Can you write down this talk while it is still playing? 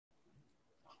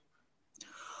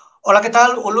Hola, ¿qué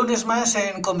tal? Un lunes más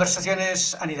en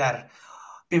Conversaciones ANIDAR.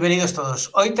 Bienvenidos todos.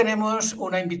 Hoy tenemos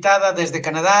una invitada desde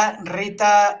Canadá,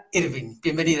 Rita Irwin.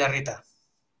 Bienvenida, Rita.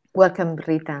 Welcome,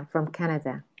 Rita, from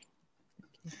Canada.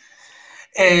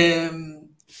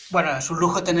 Bueno, es un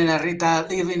lujo tener a Rita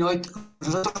Irwin hoy.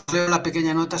 Nosotros leo la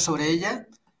pequeña nota sobre ella,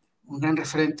 un gran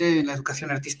referente en la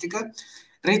educación artística.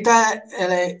 Rita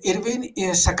L Irwin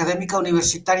es académica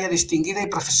universitaria distinguida y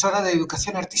profesora de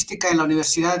educación artística en la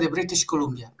Universidad de British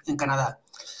Columbia, en Canadá.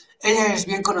 Ella es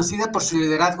bien conocida por su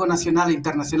liderazgo nacional e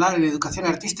internacional en educación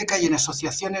artística y en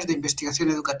asociaciones de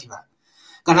investigación educativa.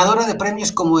 Ganadora de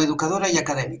premios como educadora y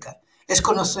académica. Es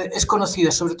conocida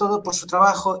sobre todo por su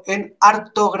trabajo en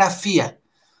ortografía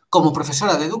como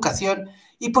profesora de educación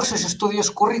y por sus estudios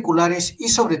curriculares y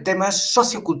sobre temas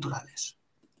socioculturales.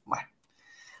 Bueno,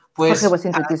 pues... Jorge was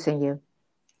introducing you.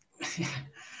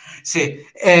 Sí,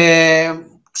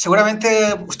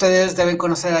 seguramente ustedes deben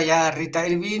conocer ya a Rita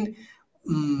Irwin.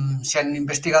 Se han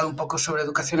investigado un poco sobre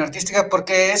educación artística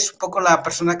porque es un poco la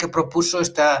persona que propuso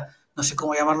esta, no sé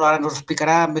cómo llamarlo, ahora nos lo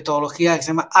explicará, metodología que se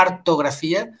llama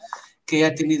ortografía, que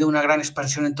ha tenido una gran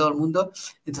expansión en todo el mundo.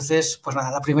 Entonces, pues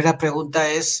nada, la primera pregunta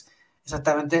es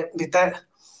exactamente, Rita,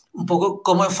 un poco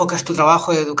cómo enfocas tu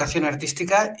trabajo de educación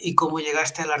artística y cómo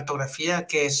llegaste a la ortografía,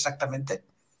 ¿qué es exactamente?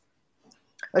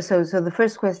 So the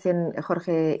first question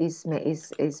Jorge is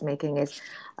making is,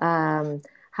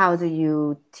 how do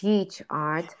you teach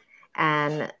art,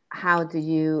 and how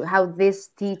this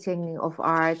teaching of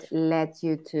art led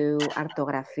you to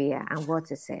ortografía, and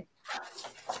what is it?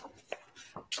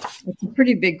 It's a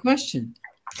pretty big question.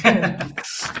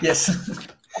 Yes.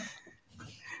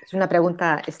 Es una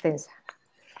pregunta extensa,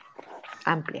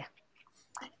 amplia.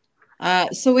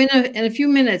 So in a few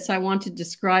minutes, I want to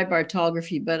describe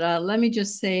orthography, but let me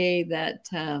just say that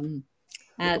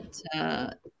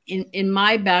in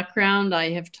my background, I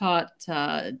have taught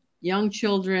young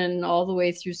children all the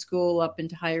way through school up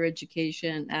into higher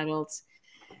education, adults.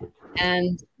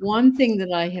 And one thing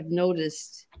that I have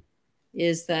noticed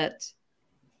is that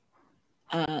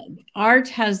art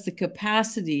has the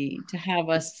capacity to have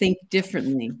us think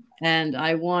differently. And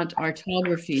I want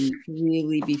orthography to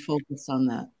really be focused on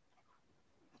that.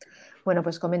 Bueno,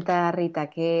 pues comenta Rita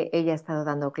que ella ha estado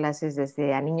dando clases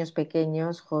desde a niños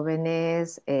pequeños,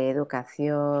 jóvenes,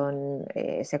 educación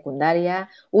secundaria,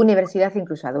 universidad,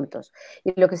 incluso adultos.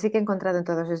 Y lo que sí que he encontrado en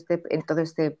toda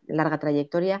esta larga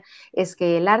trayectoria es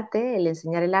que el arte, el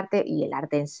enseñar el arte y el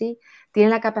arte en sí, tiene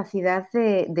la capacidad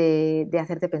de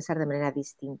hacerte pensar de manera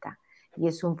distinta. Y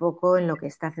es un poco en lo que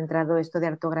está centrado esto de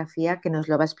ortografía, que nos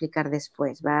lo va a explicar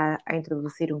después. Va a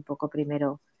introducir un poco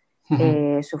primero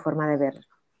su forma de verlo.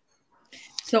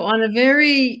 So on a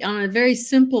very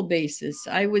simple basis,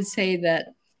 I would say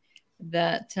that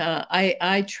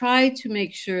I try to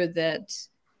make sure that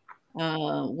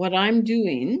what I'm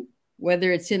doing,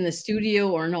 whether it's in the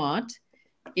studio or not,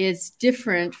 is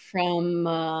different from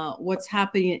what's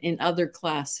happening in other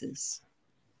classes.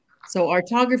 So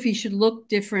orthography should look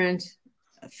different,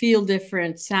 feel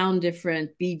different, sound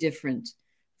different, be different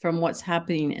from what's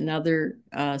happening in other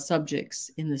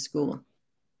subjects in the school.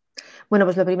 Bueno,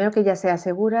 pues lo primero que ella se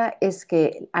asegura es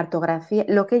que ortografía,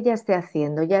 lo que ella esté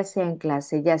haciendo, ya sea en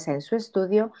clase, ya sea en su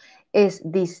estudio, es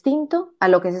distinto a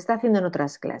lo que se está haciendo en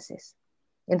otras clases.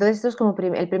 Entonces, esto es como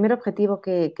el primer objetivo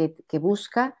que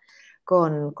busca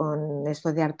con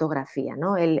esto de ortografía,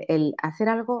 ¿no? El hacer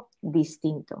algo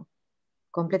distinto,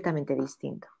 completamente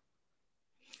distinto.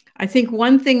 I think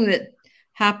one thing that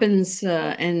happens,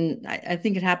 and I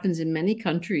think it happens in many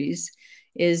countries,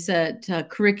 is that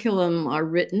curriculum are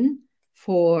written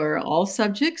for all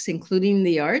subjects, including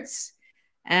the arts,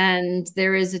 and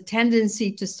there is a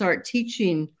tendency to start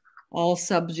teaching all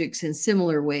subjects in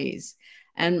similar ways.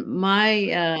 And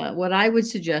what I would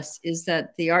suggest is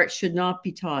that the arts should not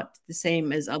be taught the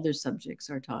same as other subjects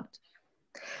are taught.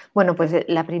 Bueno, pues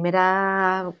la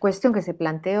primera cuestión que se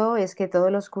planteó es que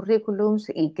todos los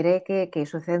currículums, y cree que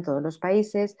sucede en todos los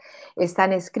países,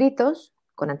 están escritos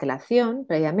con antelación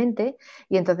previamente,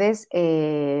 y entonces,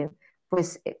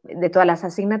 pues de todas las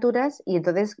asignaturas, y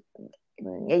entonces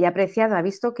ella ha apreciado, ha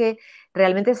visto que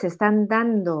realmente se están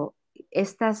dando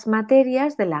estas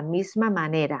materias de la misma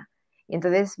manera. Y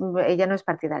entonces ella no es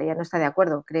partidaria, no está de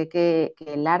acuerdo, cree que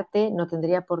el arte no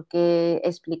tendría por qué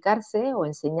explicarse o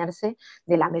enseñarse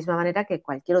de la misma manera que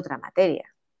cualquier otra materia.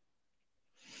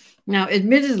 Now,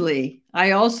 admittedly,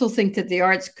 I also think that the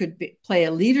arts could play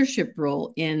a leadership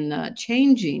role in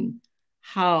changing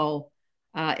how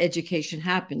education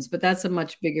happens, but that's a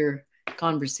much bigger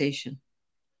conversation.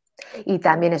 Y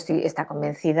también está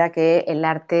convencida que el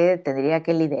arte tendría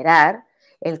que liderar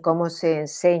el cómo se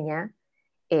enseña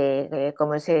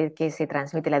cómo es que se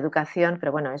transmite la educación,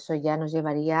 pero bueno, eso ya nos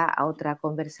llevaría a otra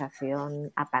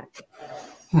conversación aparte.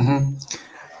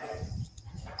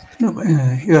 No,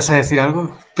 ¿ibas a decir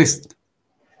algo? Please.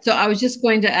 So I was just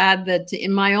going to add that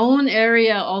in my own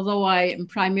area, although I am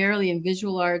primarily in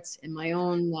visual arts, in my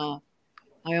own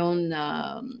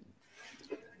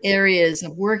areas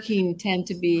of working tend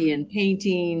to be in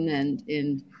painting and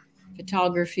in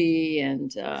photography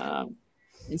and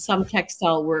in some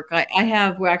textile work. I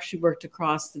have actually worked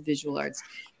across the visual arts,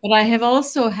 but I have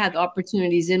also had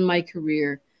opportunities in my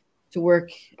career to work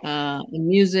in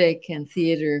music and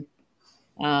theater,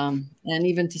 and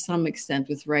even to some extent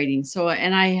with writing. So,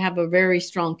 and I have a very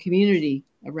strong community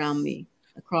around me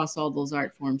across all those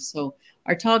art forms. So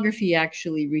artography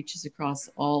actually reaches across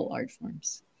all art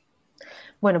forms.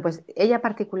 Bueno, pues ella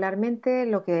particularmente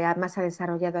lo que más ha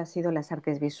desarrollado ha sido las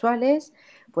artes visuales,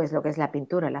 pues lo que es la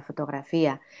pintura, la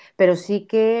fotografía, pero sí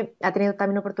que ha tenido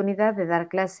también oportunidad de dar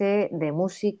clase de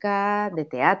música, de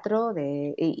teatro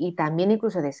y también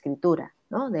incluso de escritura,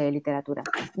 ¿no? De literatura,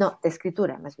 no, de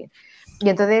escritura más bien. Y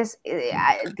entonces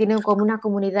tiene como una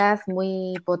comunidad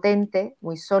muy potente,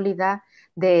 muy sólida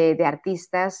de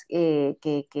artistas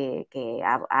que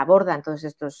abordan todos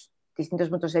estos distintos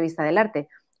puntos de vista del arte.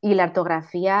 Y la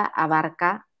ortografía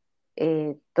abarca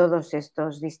todos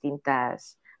estos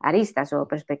distintas aristas o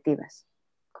perspectivas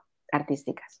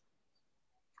artísticas.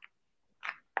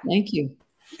 Thank you.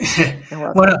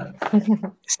 Bueno,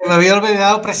 se me había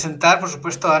olvidado presentar, por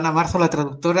supuesto, a Ana Marzo, la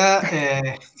traductora,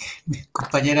 mi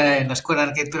compañera en la Escuela de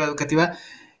Arquitectura Educativa,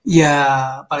 y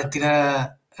a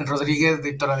Valentina Rodríguez,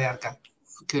 directora de ARCA,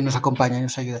 que nos acompaña y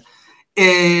nos ayuda.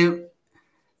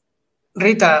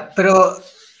 Rita, pero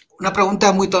una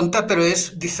pregunta muy tonta, pero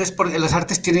dices, porque las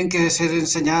artes tienen que ser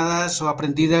enseñadas o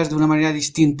aprendidas de una manera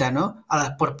distinta, ¿no?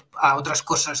 A otras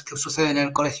cosas que suceden en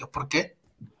el colegio. ¿Por qué?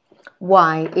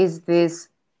 Why is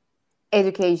this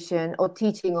education or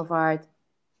teaching of art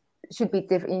should be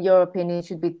different, in your opinion,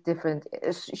 should be different,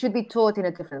 should be taught in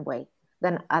a different way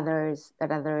than others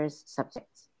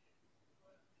subjects?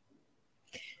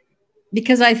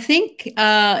 Because I think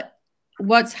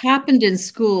what's happened in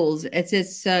schools,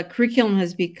 its curriculum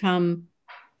has become,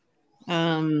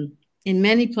 in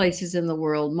many places in the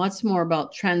world, much more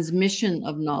about transmission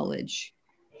of knowledge,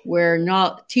 where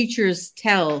teachers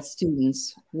tell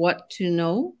students what to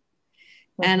know.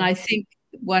 And I think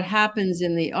what happens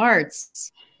in the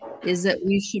arts is that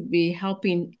we should be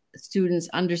helping students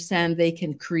understand they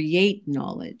can create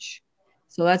knowledge.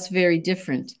 So that's very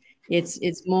different.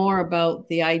 It's more about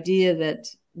the idea that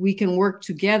we can work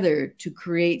together to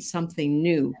create something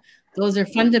new. Those are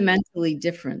fundamentally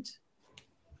different.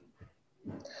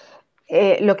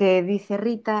 Lo que dice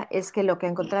Rita es que lo que ha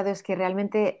encontrado es que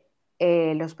realmente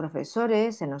los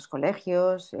profesores en los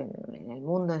colegios, en el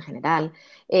mundo en general,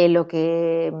 lo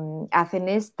que hacen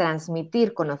es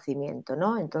transmitir conocimiento,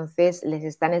 ¿no? Entonces les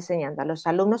están enseñando a los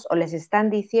alumnos o les están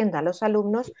diciendo a los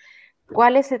alumnos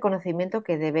cuál es el conocimiento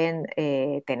que deben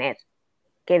tener,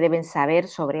 que deben saber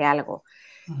sobre algo.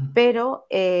 Pero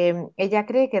ella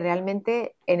cree que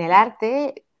realmente en el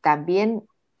arte también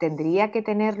tendría que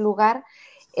tener lugar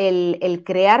el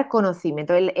crear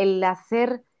conocimiento, el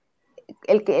hacer,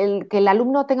 que el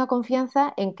alumno tenga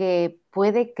confianza en que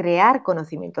puede crear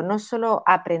conocimiento, no solo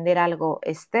aprender algo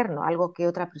externo, algo que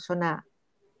otra persona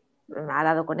ha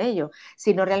dado con ello,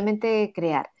 sino realmente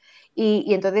crear.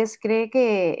 Y entonces cree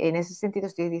que, en ese sentido,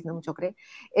 estoy diciendo mucho cree,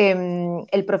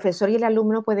 el profesor y el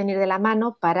alumno pueden ir de la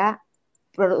mano para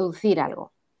producir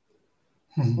algo,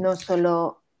 no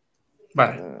solo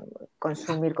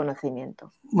consumir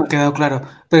conocimiento. Me ha quedado claro.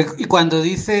 Pero, y cuando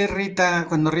dice Rita,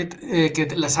 que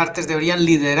las artes deberían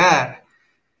liderar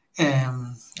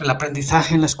el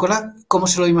aprendizaje en la escuela, ¿cómo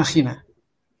se lo imagina?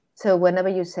 So whenever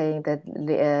you say that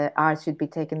the art should be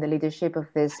taking the leadership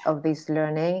of this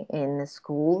learning in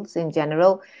schools in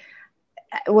general,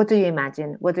 what do you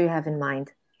imagine? What do you have in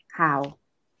mind? How?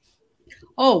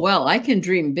 Oh, well, I can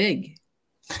dream big.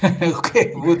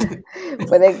 Okay, good.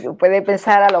 puede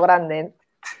pensar a lo grande.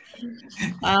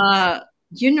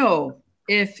 You know,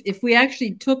 if we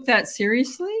actually took that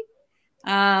seriously,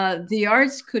 the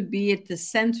arts could be at the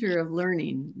center of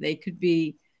learning. They could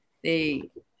be, you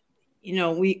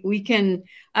know, we can,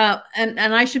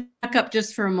 and I should back up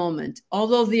just for a moment.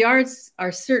 Although the arts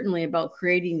are certainly about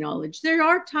creating knowledge, there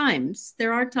are times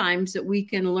that we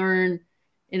can learn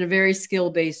in a very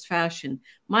skill-based fashion.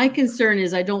 My concern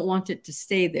is I don't want it to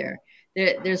stay there.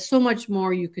 There's so much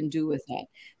more you can do with that.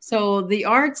 So the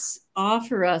arts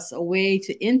offer us a way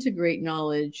to integrate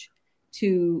knowledge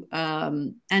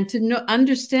and to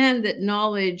understand that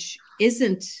knowledge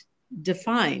isn't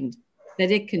defined,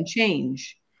 that it can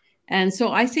change. And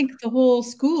so I think a whole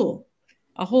school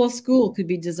could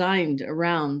be designed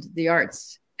around the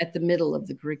arts at the middle of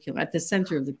the curriculum, at the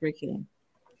center of the curriculum.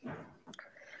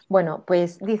 Bueno,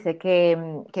 pues dice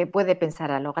que puede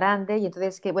pensar a lo grande y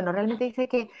entonces que, bueno, realmente dice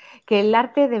que el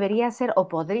arte debería ser o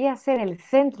podría ser el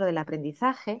centro del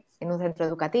aprendizaje en un centro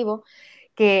educativo,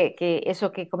 que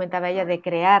eso que comentaba ella de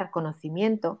crear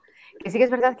conocimiento, que sí que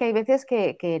es verdad que hay veces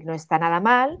que no está nada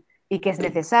mal y que es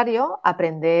necesario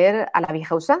aprender a la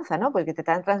vieja usanza, ¿no? Porque te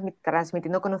están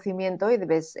transmitiendo conocimiento y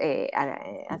debes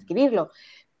adquirirlo.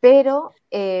 Pero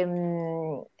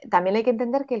también hay que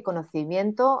entender que el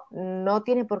conocimiento no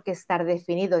tiene por qué estar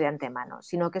definido de antemano,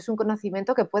 sino que es un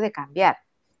conocimiento que puede cambiar,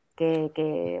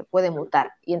 que puede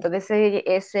mutar. Y entonces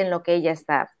es en lo que ella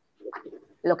está,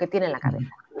 lo que tiene en la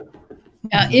cabeza.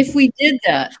 If we did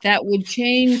that, that would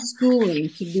change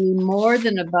schooling to be more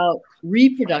than about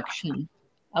reproduction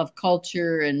of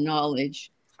culture and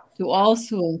knowledge, to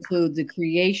also include the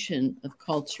creation of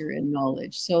culture and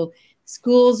knowledge. So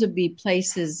schools would be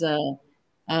places that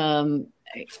would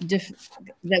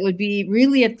be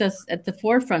really at the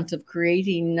forefront of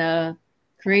creating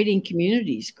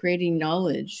communities, creating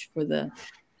knowledge for the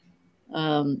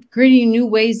creating new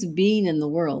ways of being in the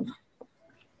world.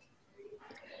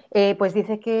 Pues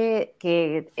dice que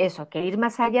ir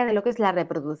más allá de lo que es la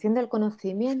reproducción del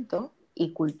conocimiento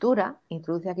y cultura,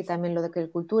 introduce aquí también lo de que es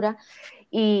cultura,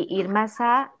 y ir más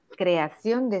a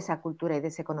creación de esa cultura y de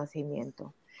ese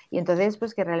conocimiento. Y entonces,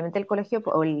 pues que realmente el colegio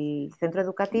o el centro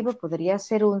educativo podría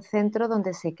ser un centro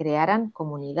donde se crearan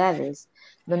comunidades,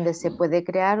 donde se puede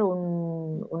crear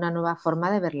una nueva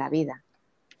forma de ver la vida.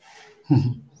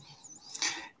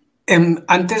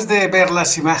 Antes de ver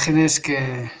las imágenes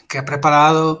que ha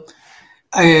preparado,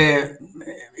 yo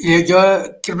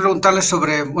quiero preguntarle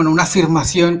sobre una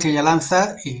afirmación que ella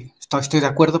lanza, y estoy de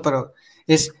acuerdo, pero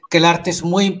es que el arte es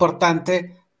muy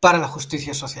importante para la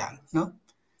justicia social, ¿no?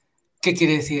 ¿Qué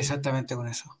quiere decir exactamente con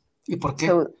eso? ¿Y por qué?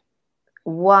 So,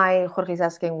 Jorge is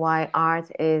asking why art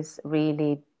is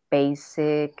really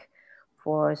basic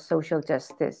for social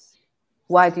justice.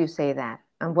 Why do you say that?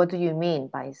 And what do you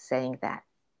mean by saying that?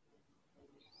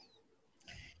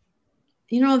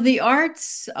 You know, the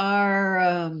arts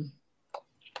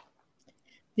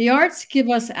give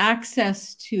us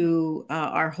access to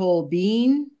our whole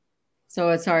being. So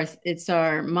it's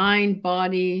our mind,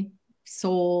 body,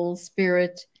 soul,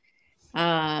 spirit.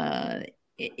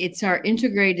 It's our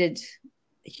integrated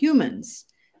humans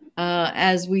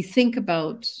as we think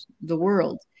about the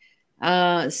world.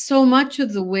 So much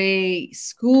of the way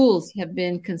schools have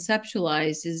been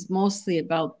conceptualized is mostly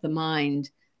about the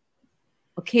mind,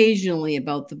 occasionally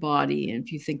about the body, and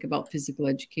if you think about physical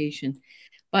education,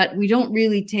 but we don't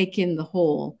really take in the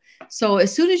whole. So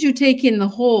as soon as you take in the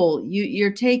whole,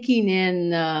 you're taking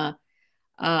in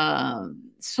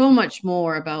so much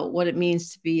more about what it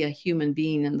means to be a human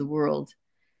being in the world.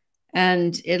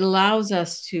 And it allows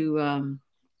us to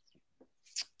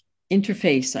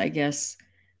interface, I guess,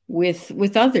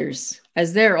 with others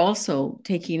as they're also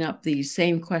taking up these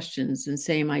same questions and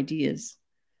same ideas.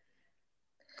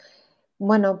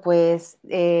 Bueno, pues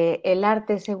el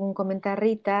arte, según comenta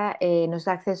Rita, nos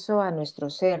da acceso a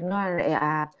nuestro ser, ¿no?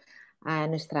 A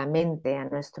nuestra mente, a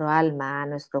nuestro alma, a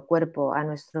nuestro cuerpo, a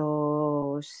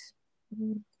nuestro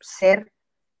ser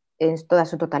en toda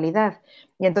su totalidad.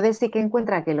 Y entonces sí que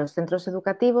encuentra que los centros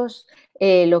educativos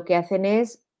lo que hacen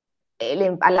es,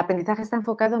 el aprendizaje está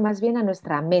enfocado más bien a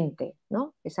nuestra mente,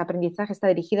 ¿no? Ese aprendizaje está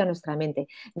dirigido a nuestra mente.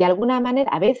 De alguna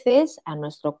manera, a veces a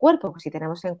nuestro cuerpo, si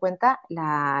tenemos en cuenta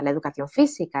la educación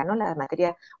física, ¿no? La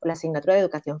materia o la asignatura de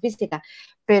educación física,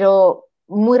 pero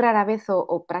muy rara vez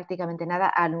o prácticamente nada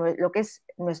a lo que es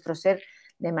nuestro ser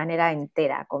de manera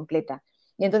entera, completa.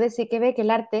 Y entonces sí que ve que el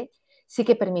arte sí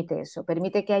que permite eso,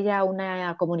 permite que haya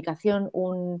una comunicación,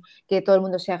 que todo el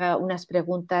mundo se haga unas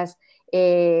preguntas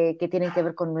que tienen que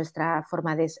ver con nuestra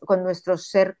forma con nuestro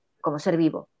ser como ser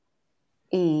vivo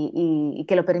y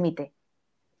que lo permite.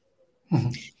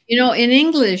 You know, in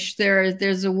English,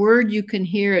 there's a word you can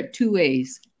hear it two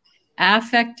ways,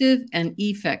 affective and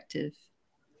effective.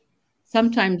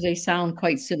 Sometimes they sound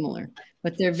quite similar,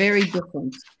 but they're very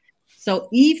different. So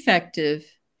effective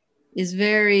is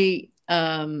very,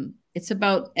 it's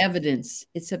about evidence.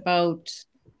 It's about,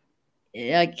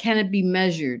 can it be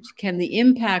measured? Can the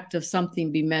impact of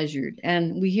something be measured?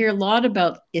 And we hear a lot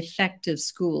about effective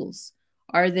schools.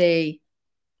 Are they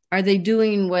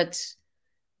doing what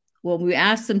we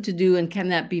ask them to do, and can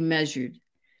that be measured?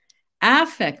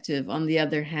 Affective, on the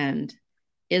other hand,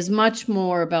 is much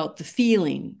more about the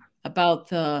feeling, about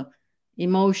the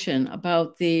emotion,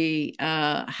 about the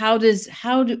how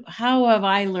have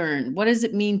I learned? What does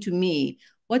it mean to me?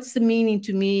 what's the meaning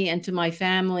to me and to my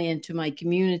family and to my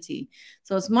community?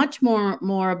 So it's much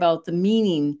more about the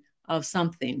meaning of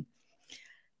something.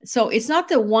 So it's not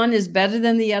that one is better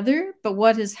than the other, but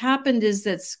what has happened is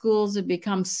that schools have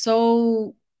become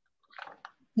so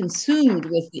consumed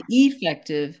with the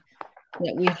effective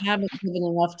that we haven't given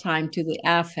enough time to the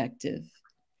affective.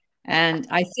 And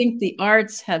I think the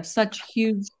arts have such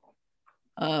huge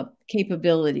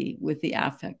capability with the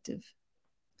affective.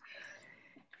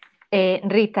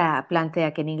 Rita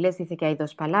plantea que en inglés dice que hay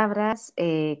dos palabras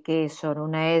que son,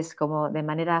 una es como de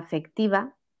manera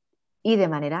afectiva y de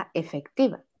manera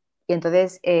efectiva. Y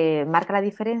entonces marca la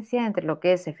diferencia entre lo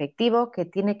que es efectivo, que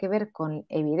tiene que ver con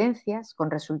evidencias,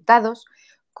 con resultados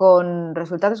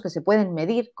que se pueden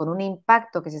medir, con un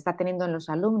impacto que se está teniendo en los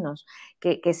alumnos,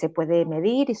 que se puede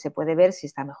medir y se puede ver si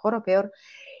está mejor o peor,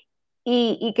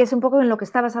 y que es un poco en lo que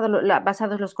están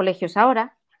basados los colegios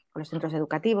ahora, o los centros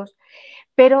educativos,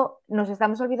 pero nos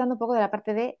estamos olvidando un poco de la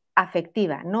parte de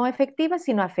afectiva, no efectiva,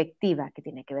 sino afectiva, que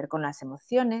tiene que ver con las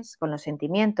emociones, con los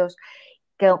sentimientos,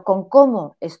 con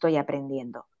cómo estoy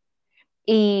aprendiendo.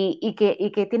 Y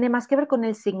que tiene más que ver con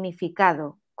el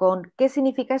significado, con qué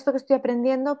significa esto que estoy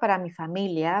aprendiendo para mi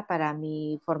familia, para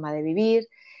mi forma de vivir.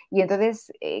 Y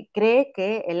entonces cree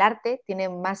que el arte tiene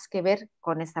más que ver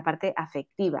con esta parte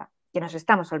afectiva, que nos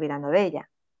estamos olvidando de ella,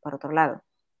 por otro lado.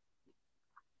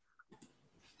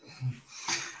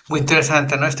 Muy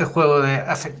interesante, ¿no? Este juego de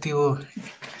afectivo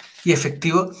y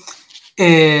efectivo.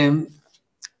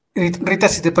 Rita,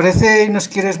 si te parece, ¿nos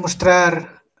quieres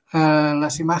mostrar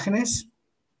las imágenes?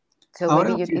 So ahora,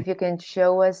 maybe if you can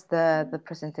show us the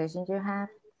presentation you have.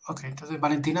 Ok, entonces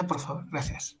Valentina, por favor,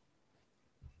 gracias.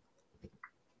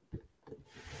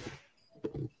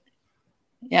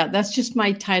 Yeah, that's just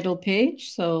my title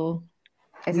page. So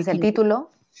ese es el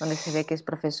título, donde se ve que es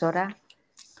profesora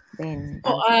en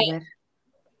Vancouver.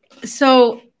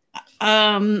 So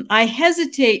I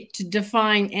hesitate to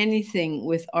define anything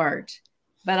with art,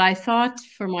 but I thought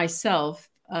for myself,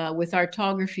 with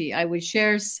artography, I would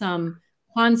share some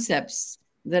concepts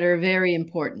that are very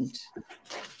important.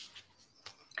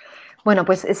 Bueno,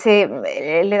 pues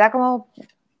le da como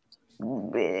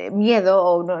miedo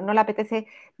o no le apetece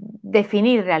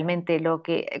definir realmente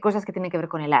cosas que tienen que ver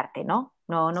con el arte, ¿no?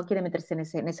 No quiere meterse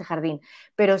en ese jardín,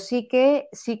 pero sí que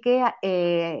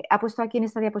ha puesto aquí en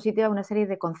esta diapositiva una serie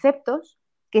de conceptos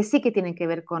que sí que tienen que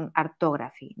ver con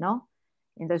artography, ¿no?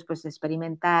 Entonces, pues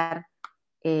experimentar,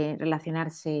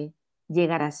 relacionarse,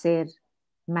 llegar a ser,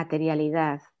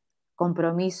 materialidad,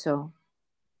 compromiso,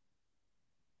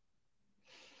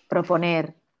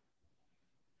 proponer.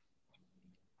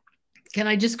 Can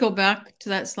I just go back to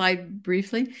that slide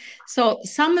briefly? So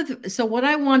what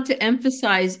I want to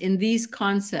emphasize in these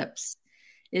concepts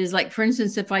is, like, for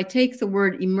instance, if I take the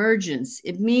word emergence,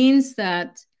 it means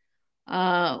that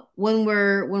when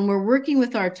we're working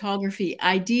with artography,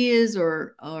 ideas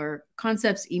or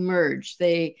concepts emerge.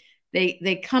 They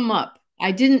come up.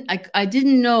 I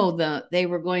didn't know that they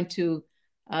were going to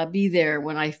be there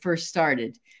when I first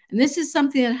started. And this is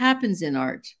something that happens in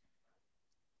art.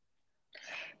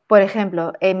 Por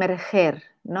ejemplo, emerger,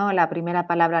 ¿no? La primera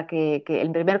palabra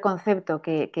el primer concepto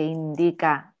que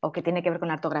indica o que tiene que ver con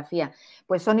la ortografía,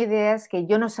 pues son ideas que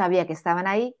yo no sabía que estaban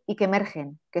ahí y que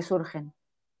emergen, que surgen.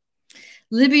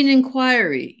 Living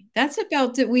inquiry, that's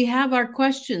about that we have our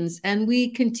questions and we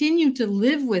continue to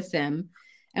live with them,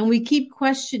 and we keep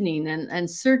questioning and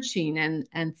searching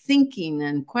and thinking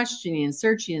and questioning and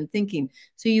searching and thinking.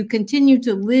 So you continue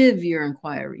to live your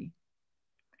inquiry.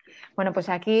 Bueno, pues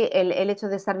aquí el hecho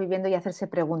de estar viviendo y hacerse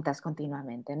preguntas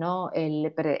continuamente, ¿no?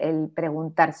 El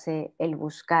preguntarse, el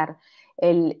buscar,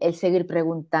 el seguir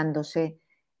preguntándose,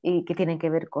 y que tienen que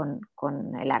ver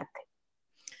con el arte.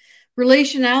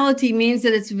 Relationality means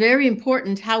that it's very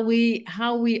important how we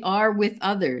are with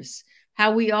others,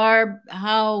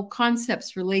 how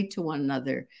concepts relate to one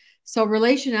another. So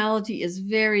relationality is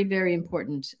very, very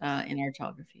important in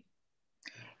artography.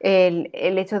 El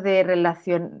hecho de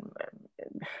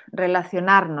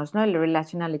relacionarnos, ¿no? El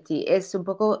relationality es un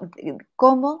poco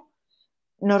cómo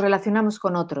nos relacionamos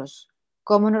con otros,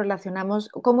 cómo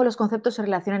los conceptos se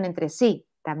relacionan entre sí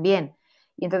también.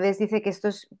 Y entonces dice que esto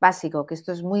es básico, que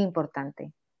esto es muy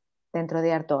importante dentro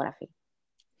de artography.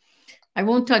 I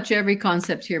won't touch every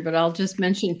concept here, but I'll just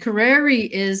mention currere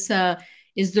is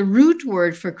the root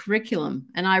word for curriculum,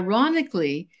 and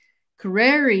ironically,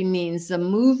 currere means the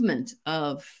movement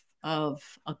of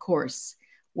a course,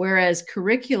 whereas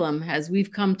curriculum, as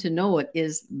we've come to know it,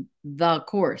 is the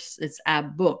course. It's a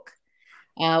book.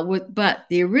 But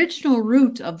the original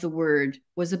root of the word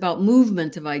was about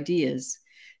movement of ideas.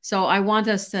 So I want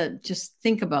us to just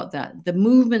think about that. The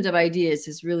movement of ideas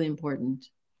is really important.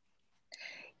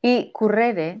 Y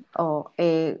currere o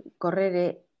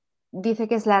correre dice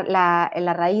que es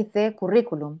la raíz de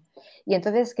currículum. Y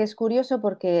entonces que es curioso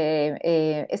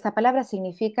porque esta palabra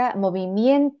significa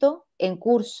movimiento en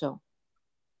curso.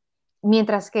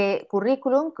 Mientras que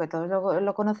currículum, que todos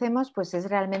lo conocemos, pues es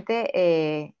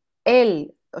realmente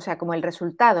o sea, como el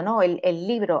resultado, ¿no? El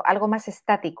libro, algo más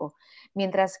estático.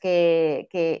 Mientras que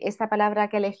esta palabra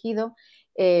que he elegido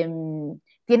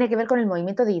tiene que ver con el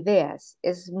movimiento de ideas,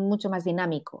 es mucho más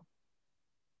dinámico.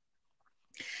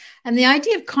 And the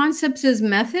idea of concepts as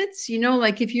methods, you know,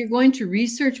 like if you're going to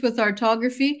research with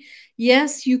orthography,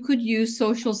 yes, you could use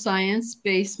social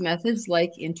science-based methods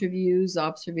like interviews,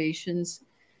 observations.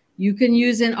 You can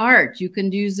use in art, you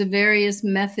can use the various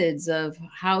methods of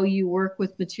how you work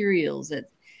with materials.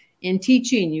 In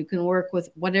teaching, you can work with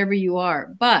whatever you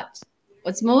are. But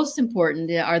what's most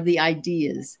important are the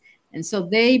ideas. And so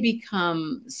they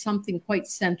become something quite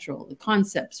central. The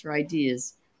concepts or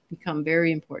ideas become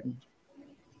very important.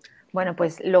 Bueno,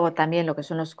 pues luego también lo que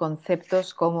son los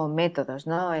conceptos como métodos,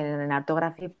 ¿no? En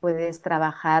ortografía puedes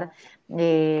trabajar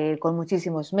con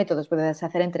muchísimos métodos, puedes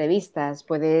hacer entrevistas,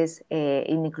 puedes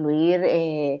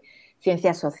incluir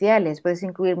ciencias sociales, puedes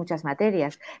incluir muchas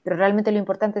materias, pero realmente lo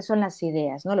importante son las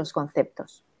ideas, ¿no? Los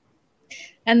conceptos.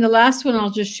 And the last one I'll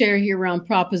just share here around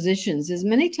propositions is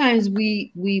many times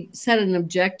we set an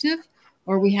objective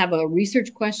or we have a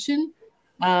research question.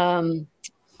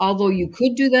 Although you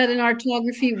could do that in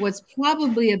orthography, what's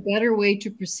probably a better way to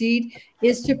proceed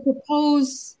is to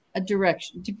propose a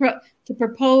direction, to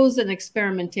propose an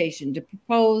experimentation, to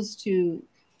propose to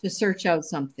search out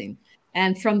something.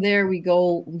 And from there we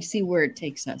see where it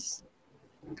takes us.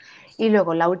 Y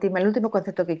luego el último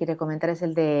concepto que quiere comentar es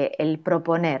el de el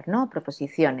proponer, ¿no?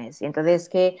 Proposiciones. Y entonces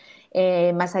que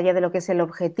más allá de lo que es el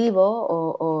objetivo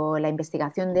o la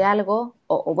investigación de algo,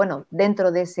 o bueno,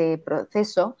 dentro de ese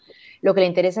proceso, lo que le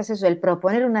interesa es eso, el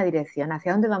proponer una dirección,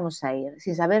 hacia dónde vamos a ir,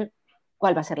 sin saber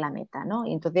cuál va a ser la meta, ¿no?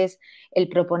 Y entonces el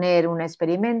proponer un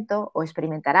experimento o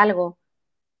experimentar algo.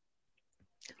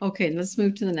 Okay, let's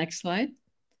move to the next slide.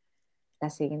 La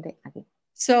siguiente, aquí.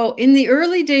 So in the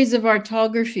early days of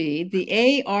orthography,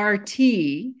 the ART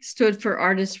stood for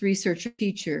Artist, Researcher,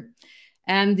 Teacher.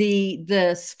 And the /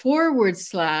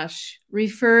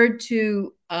 referred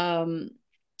to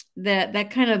that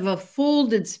kind of a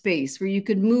folded space where you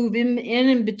could move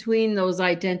in between those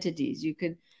identities. You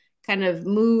could kind of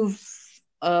move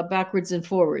backwards and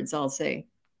forwards, I'll say.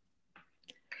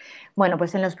 Bueno,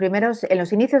 pues en los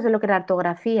inicios de lo que era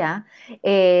ortografía,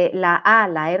 la A,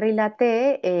 la R y la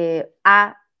T,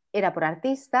 A era por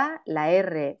artista, la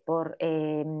R por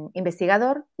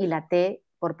investigador y la T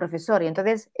por profesor. Y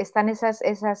entonces están esas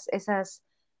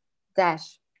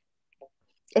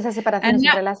separaciones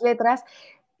entre las letras,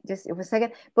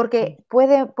 porque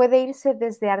puede irse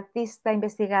desde artista,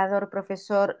 investigador,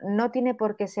 profesor, no tiene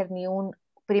por qué ser ni un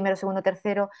primero, segundo,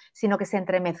 tercero, sino que se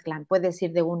entremezclan. Puedes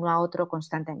ir de uno a otro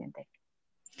constantemente.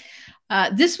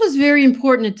 This was very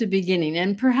important at the beginning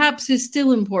and perhaps is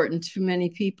still important to many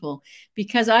people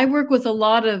because I work with a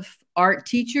lot of art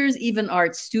teachers, even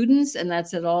art students, and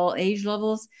that's at all age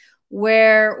levels,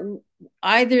 where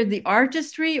either the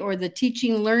artistry or the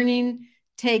teaching learning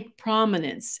take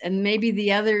prominence and maybe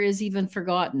the other is even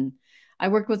forgotten. I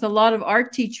work with a lot of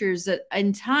art teachers that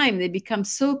in time they become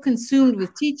so consumed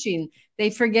with teaching, they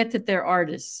forget that they're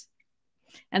artists.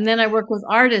 And then I work with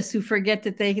artists who forget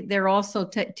that they're also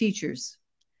teachers.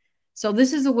 So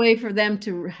this is a way for them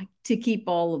to keep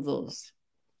all of those.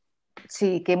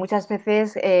 Sí, que muchas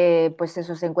veces pues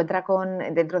eso se encuentra con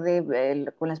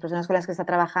las personas con las que está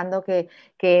trabajando que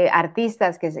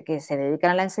artistas que se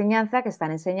dedican a la enseñanza, que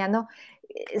están enseñando,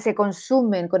 se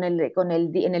consumen en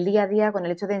el día a día con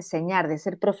el hecho de enseñar, de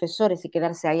ser profesores y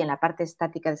quedarse ahí en la parte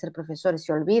estática de ser profesores,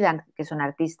 se olvidan que son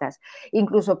artistas.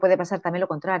 Incluso puede pasar también lo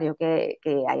contrario, que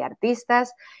hay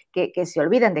artistas que se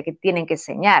olvidan de que tienen que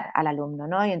enseñar al alumno,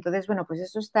 ¿no? Y entonces, bueno, pues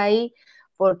eso está ahí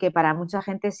porque para mucha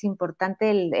gente es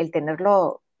importante el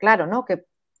tenerlo claro, ¿no? Que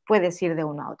puedes ir de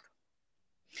uno a otro.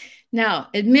 Now,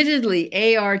 admittedly,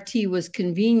 ART was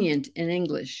convenient in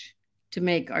English to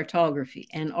make orthography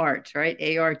and art, right?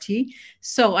 ART.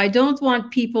 So I don't want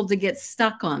people to get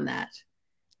stuck on that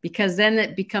because then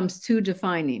it becomes too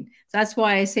defining. That's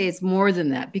why I say it's more than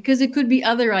that, because it could be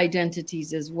other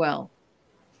identities as well.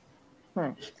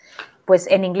 Pues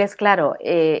en inglés, claro,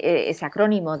 ese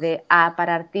acrónimo de A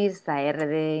para artista, R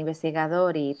de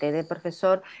investigador y T de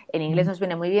profesor, en inglés nos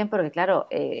viene muy bien porque, claro,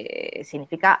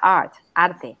 significa art,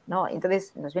 arte, ¿no?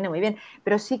 Entonces nos viene muy bien.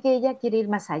 Pero sí que ella quiere ir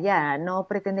más allá, no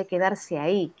pretende quedarse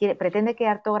ahí, pretende que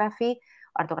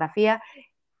ortografía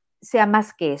sea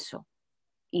más que eso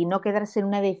y no quedarse en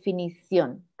una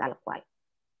definición tal cual.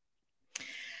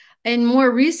 in more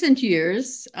recent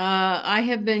years, I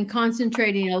have been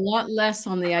concentrating a lot less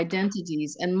on the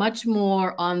identities and much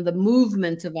more on the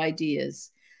movement of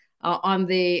ideas,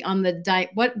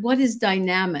 what is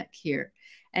dynamic here.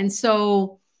 And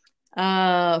so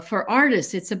for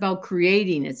artists, it's about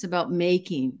creating, it's about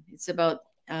making, it's about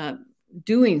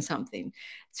doing something.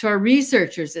 So for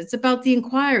researchers, it's about the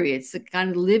inquiry, it's the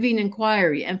kind of living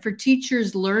inquiry. And for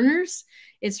teachers, learners,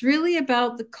 it's really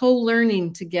about the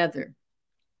co-learning together.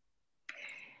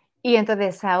 Y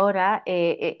entonces ahora,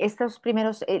 estos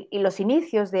primeros, los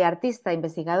inicios de artista,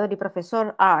 investigador y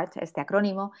profesor, ART, este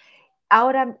acrónimo,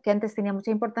 ahora, que antes tenía mucha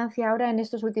importancia, ahora en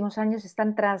estos últimos años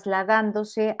están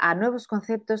trasladándose a nuevos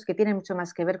conceptos que tienen mucho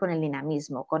más que ver con el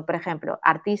dinamismo. Con, por ejemplo,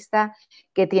 artista,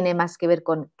 que tiene más que ver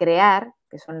con crear,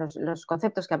 que son los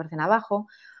conceptos que aparecen abajo,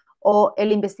 o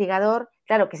el investigador,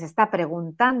 claro, que se está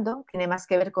preguntando, tiene más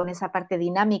que ver con esa parte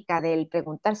dinámica del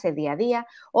preguntarse día a día,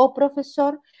 o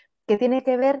profesor, que tiene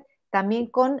que ver también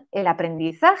con el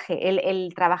aprendizaje,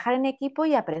 el trabajar en equipo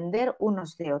y aprender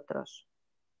unos de otros.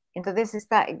 Entonces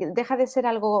deja de ser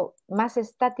algo más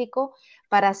estático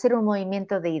para ser un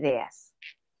movimiento de ideas.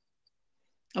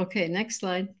 Okay, next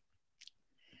slide.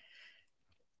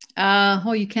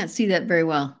 Oh, you can't see that very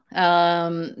well.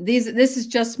 This is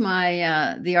just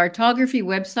my the Artography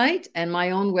website and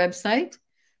my own website,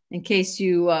 in case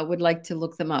you would like to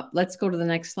look them up. Let's go to the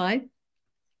next slide.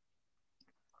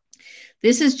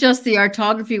 This is just the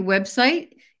Artography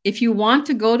website. If you want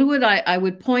to go to it, I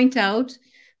would point out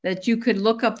that you could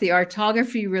look up the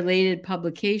Artography-related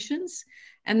publications.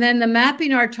 And then the Mapping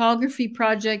Artography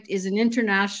project is an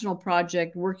international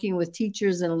project working with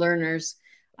teachers and learners,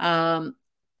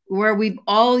 where we've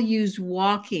all used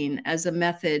walking as a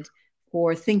method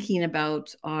for thinking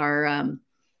about our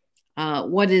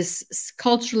what is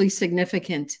culturally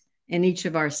significant in each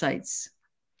of our sites.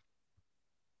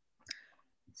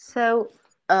 So,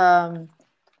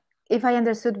 if I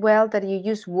understood well, that you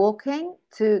use walking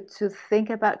to think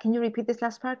about, can you repeat this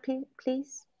last part,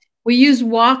 please? We use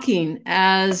walking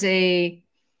as a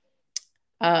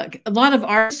lot of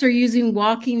artists are using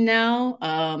walking now.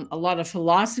 A lot of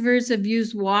philosophers have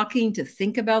used walking to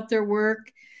think about their work.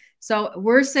 So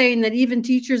we're saying that even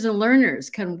teachers and learners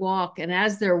can walk, and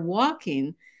as they're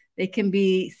walking, they can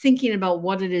be thinking about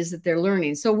what it is that they're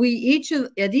learning. So at each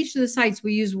of the sites,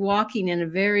 we use walking in a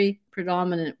very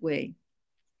predominant way.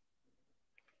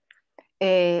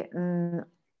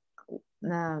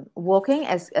 Walking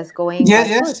as going.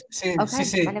 Yes. Sí, okay,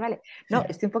 sí. Vale. No,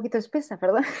 estoy un poquito espesa,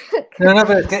 perdón. No,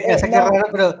 pero es que ya sé que es raro,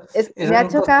 pero... me ha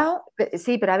chocado.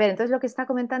 Sí, pero a ver, entonces lo que está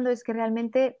comentando es que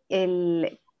realmente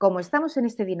como estamos en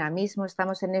este dinamismo,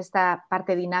 estamos en esta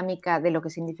parte dinámica de lo que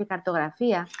significa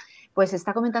ortografía, pues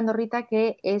está comentando Rita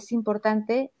que es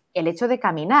importante el hecho de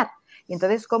caminar. Y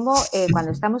entonces, como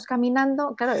cuando estamos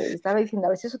caminando, claro, estaba diciendo, a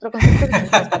ver si es otro concepto que se me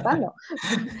está escapando,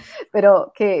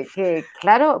 pero que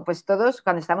claro, pues todos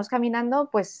cuando estamos caminando,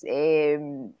 pues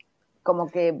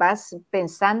como que vas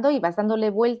pensando y vas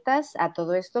dándole vueltas a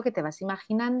todo esto que te vas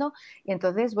imaginando, y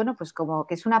entonces, bueno, pues como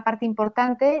que es una parte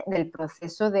importante del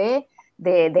proceso de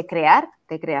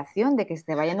creación, de que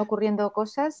te vayan ocurriendo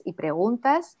cosas y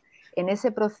preguntas en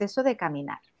ese proceso de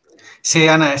caminar. Sí,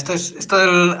 Ana, esto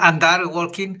del andar,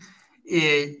 walking,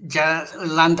 ya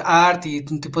land art y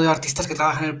un tipo de artistas que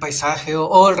trabajan en el paisaje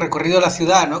o el recorrido de la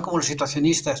ciudad, ¿no? Como los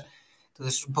situacionistas.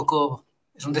 Entonces,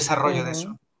 es un desarrollo de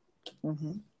eso.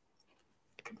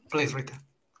 Please, Rita.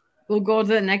 We'll go to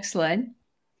the next slide.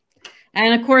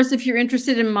 And of course, if you're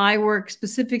interested in my work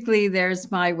specifically, there's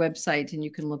my website and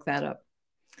you can look that up.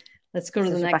 Let's go to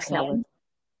the next slide.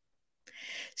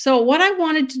 So what I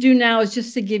wanted to do now is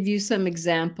just to give you some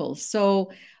examples.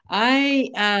 So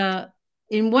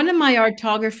in one of my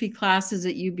artography classes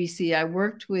at UBC, I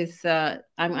worked with,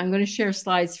 I'm going to share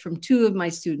slides from two of my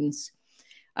students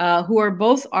who are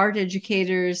both art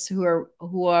educators who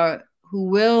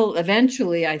will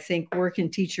eventually, I think, work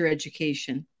in teacher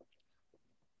education.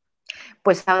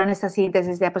 Pues ahora en estas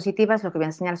siguientes diapositivas lo que voy a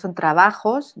enseñar son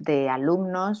trabajos de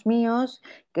alumnos míos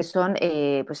que son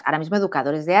pues ahora mismo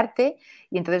educadores de arte,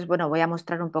 y entonces, bueno, voy a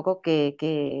mostrar un poco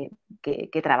qué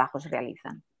trabajos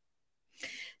realizan.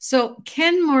 So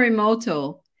Ken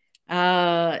Morimoto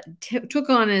took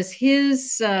on as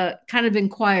his kind of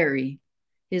inquiry,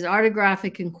 his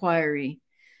artographic inquiry,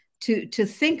 to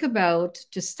think about,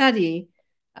 to study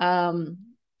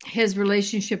his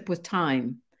relationship with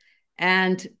time.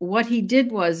 And what he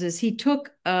did is he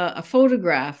took a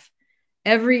photograph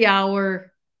every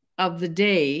hour of the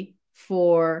day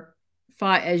for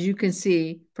as you can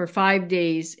see, for 5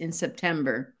 days in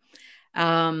September.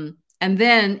 And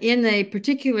then in a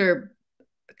particular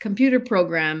computer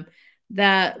program,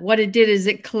 that what it did is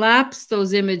it collapsed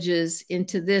those images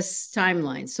into this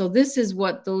timeline. So this is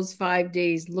what those 5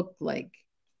 days looked like.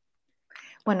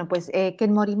 Bueno, pues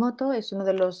Ken Morimoto es uno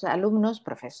de los alumnos,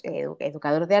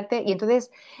 educador de arte, y entonces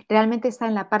realmente está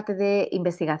en la parte de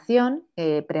investigación,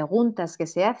 preguntas que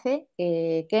se hace,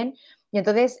 Ken, y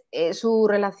entonces su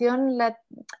relación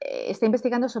está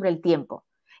investigando sobre el tiempo.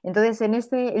 Entonces, en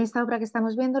esta obra que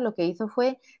estamos viendo, lo que hizo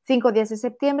fue 5 días de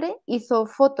septiembre, hizo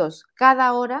fotos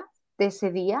cada hora de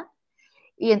ese día,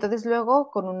 y entonces luego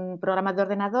con un programa de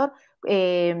ordenador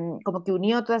como que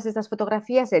unió todas estas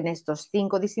fotografías en estos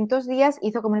 5 distintos días,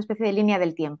 hizo como una especie de línea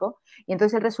del tiempo. Y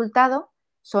entonces el resultado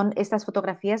son estas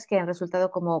fotografías que han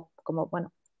resultado como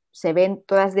bueno, se ven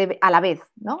todas a la vez,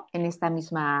 ¿no? En esta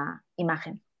misma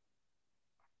imagen.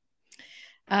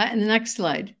 And the next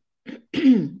slide.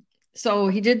 So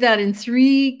he did that in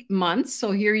 3 months.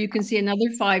 So here you can see another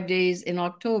 5 days in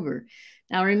October.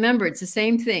 Now remember, it's the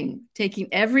same thing, taking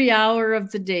every hour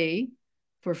of the day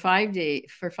for 5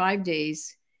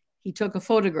 days, he took a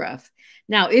photograph.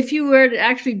 Now, if you were to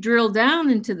actually drill down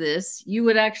into this, you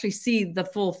would actually see the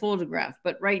full photograph.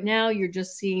 But right now you're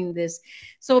just seeing this.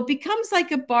 So it becomes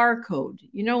like a barcode.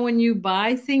 You know, when you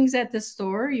buy things at the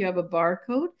store, you have a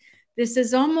barcode. This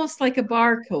is almost like a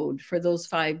barcode for those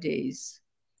 5 days.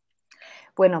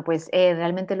 Bueno, pues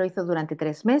realmente lo hizo durante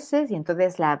 3 meses y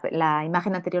entonces la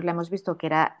imagen anterior la hemos visto que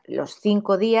era los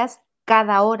 5 días,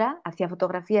 cada hora hacía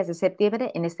fotografías de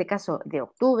septiembre, en este caso de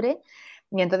octubre,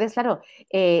 y entonces, claro,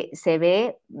 se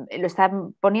ve, lo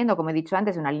están poniendo, como he dicho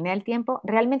antes, en una línea del tiempo.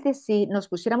 Realmente si nos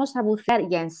pusiéramos a bucear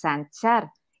y a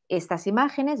ensanchar estas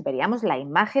imágenes, veríamos la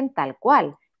imagen tal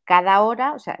cual, cada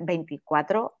hora, o sea,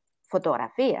 24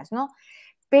 fotografías, ¿no?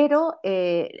 Pero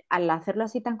al hacerlo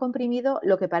así tan comprimido,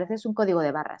 lo que parece es un código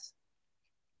de barras.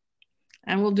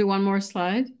 And we'll do one more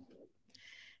slide.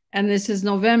 And this is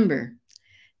November.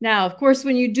 Now, of course,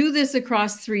 when you do this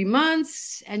across 3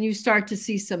 months and you start to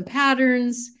see some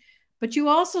patterns, but you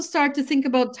also start to think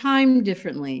about time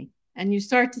differently. And you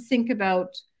start to think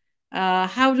about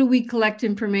how do we collect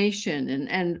information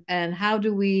and how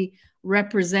do we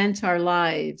represent our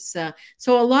lives?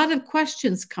 So a lot of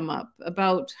questions come up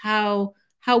about how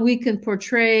we can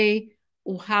portray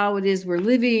how it is we're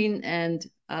living and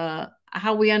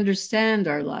how we understand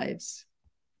our lives.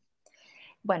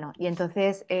 Bueno, y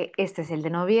entonces este es el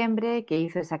de noviembre, que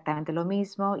hizo exactamente lo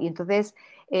mismo. Y entonces,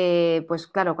 pues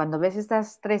claro, cuando ves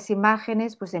estas 3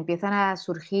 imágenes, pues empiezan a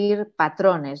surgir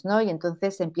patrones, ¿no? Y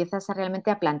entonces empiezas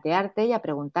realmente a plantearte y a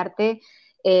preguntarte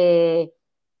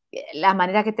la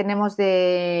manera que tenemos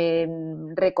de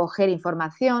recoger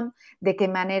información, de qué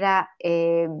manera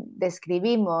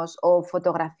describimos o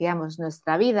fotografiamos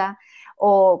nuestra vida,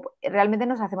 o realmente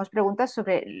nos hacemos preguntas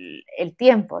sobre el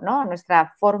tiempo, ¿no?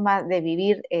 Nuestra forma de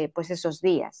vivir pues esos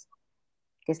días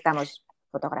que estamos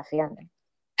fotografiando.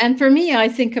 And for me, I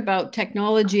think about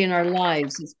technology in our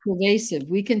lives. It's pervasive.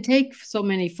 We can take so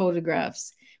many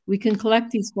photographs. We can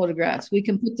collect these photographs. We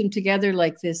can put them together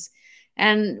like this.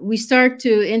 And we start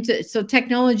so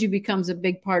technology becomes a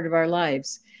big part of our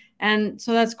lives. And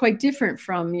so that's quite different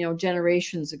from,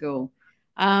 generations ago.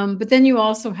 But then you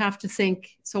also have to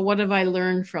think, so what have I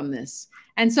learned from this?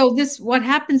 And so what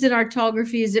happens in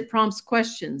artography is it prompts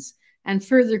questions and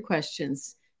further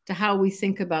questions to how we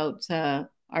think about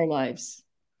our lives.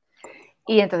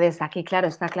 Y entonces aquí, claro,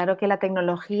 está claro que la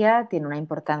tecnología tiene una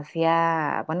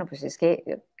importancia, bueno, pues es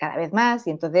que cada vez más, y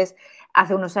entonces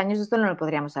hace unos años esto no lo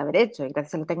podríamos haber hecho, y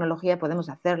gracias a la tecnología podemos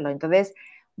hacerlo. Entonces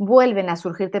vuelven a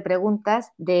surgirte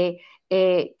preguntas de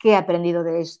qué he aprendido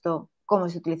de esto, cómo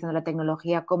estoy utilizando la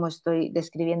tecnología, cómo estoy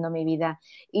describiendo mi vida,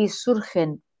 y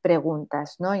surgen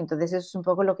preguntas, ¿no? Entonces eso es un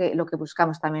poco lo que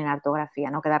buscamos también en artografía,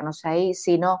 no quedarnos ahí,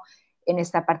 sino en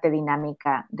esta parte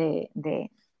dinámica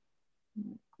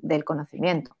del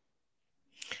conocimiento.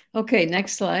 Okay,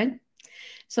 next slide.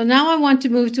 So now I want to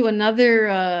move to another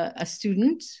a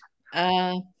student.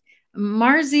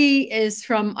 Marzi is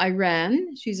from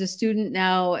Iran. She's a student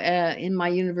now in my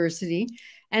university.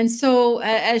 And so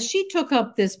as she took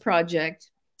up this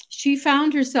project, she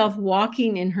found herself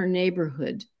walking in her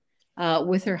neighborhood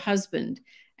with her husband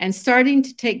and starting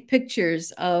to take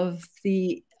pictures of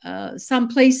some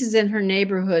places in her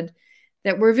neighborhood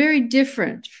that were very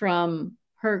different from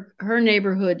her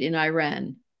neighborhood in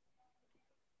Iran.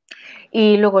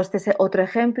 Y luego este es otro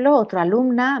ejemplo, otra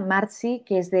alumna, Marzi,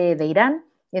 que es de Irán.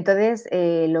 Y entonces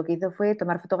lo que hizo fue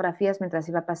tomar fotografías mientras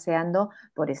iba paseando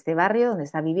por este barrio donde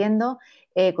está viviendo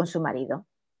con su marido.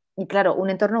 Y claro,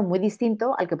 un entorno muy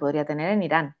distinto al que podría tener en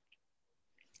Irán.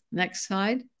 Next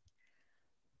slide.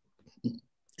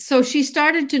 So she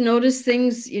started to notice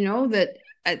things, that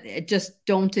just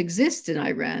don't exist in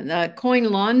Iran. Coin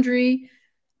laundry,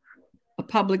 a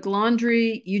public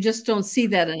laundry, you just don't see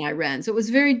that in Iran. So it was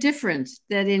very different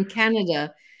that in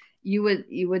Canada, you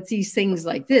would see things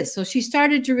like this. So she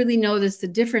started to really notice the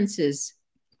differences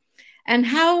and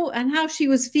how she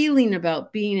was feeling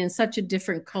about being in such a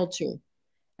different culture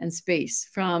and space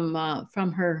from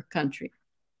her country.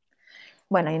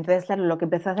 Bueno, y entonces, claro, lo que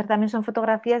empezó a hacer también son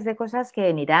fotografías de cosas que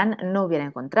en Irán no hubiera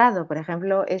encontrado. Por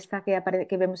ejemplo, esta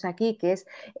que vemos aquí, que es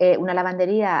una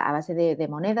lavandería a base de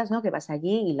monedas, ¿no? Que vas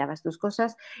allí y lavas tus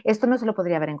cosas. Esto no se lo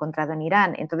podría haber encontrado en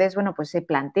Irán. Entonces, bueno, pues se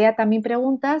plantea también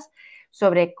preguntas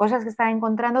sobre cosas que está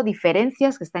encontrando,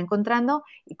 diferencias que está encontrando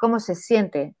y cómo se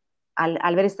siente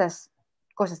al ver estas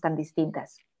cosas tan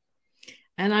distintas.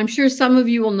 And I'm sure some of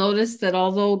you will notice that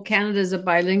although Canada is a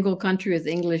bilingual country with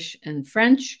English and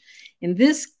French, in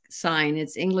this sign,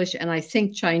 it's English and I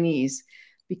think Chinese,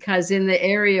 because in the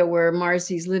area where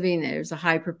Marcy's living, there's a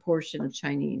high proportion of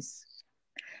Chinese.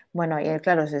 Bueno,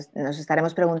 claro, nos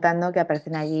estaremos preguntando que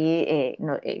aparecen allí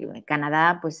en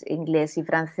Canadá, pues inglés y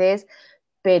francés,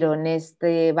 pero en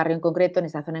este barrio en concreto, en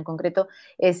esta zona en concreto,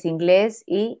 es inglés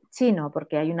y chino,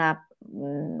 porque hay una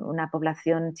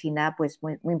población china pues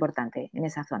muy, muy importante en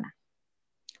esa zona.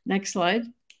 Next slide.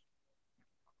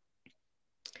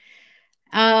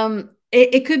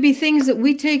 It could be things that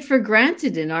we take for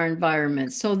granted in our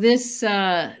environment. So this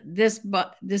button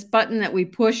that we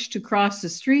push to cross the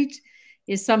street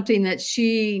is something that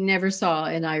she never saw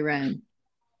in Iran.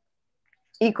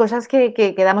 Y cosas que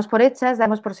damos por hechas,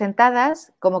 damos por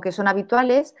sentadas, como que son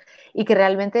habituales y que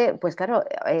realmente, pues claro,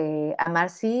 a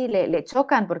Marcy le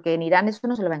chocan porque en Irán eso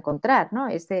no se lo va a encontrar, ¿no?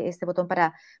 Este botón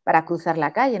para cruzar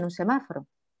la calle en un semáforo.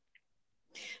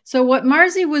 So what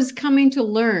Marcy was coming to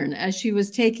learn as she was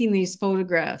taking these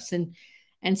photographs and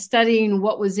studying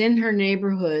what was in her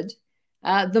neighborhood,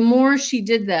 the more she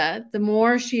did that, the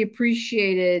more she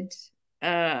appreciated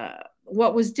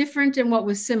what was different and what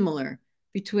was similar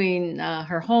between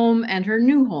her home and her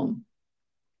new home.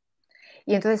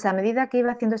 Y entonces, a medida que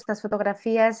iba haciendo estas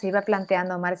fotografías, se iba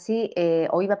planteando Marcy,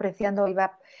 o iba apreciando,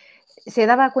 se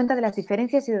daba cuenta de las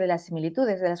diferencias y de las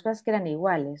similitudes, de las cosas que eran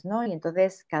iguales, ¿no? Y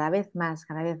entonces cada vez más.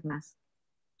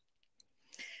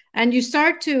 And you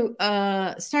start to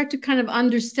kind of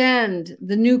understand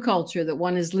the new culture that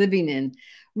one is living in,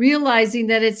 realizing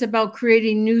that it's about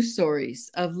creating new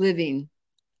stories of living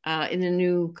in a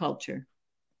new culture.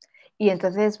 Y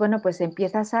entonces, bueno, pues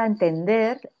empiezas a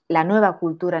entender la nueva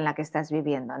cultura en la que estás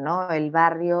viviendo, ¿no? El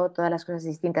barrio, todas las cosas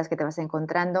distintas que te vas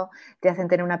encontrando, te hacen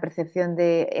tener una percepción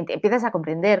empiezas a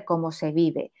comprender cómo se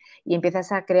vive y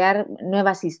empiezas a crear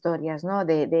nuevas historias, ¿no?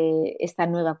 De esta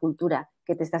nueva cultura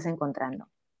que te estás encontrando.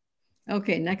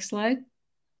 Okay, next slide.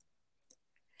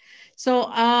 So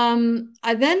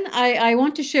then I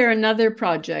want to share another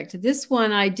project. This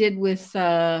one I did with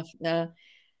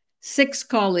 6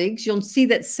 colleagues. You'll see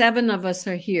that 7 of us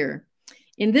are here.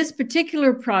 In this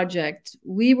particular project,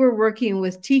 we were working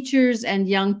with teachers and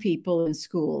young people in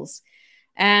schools.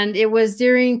 And it was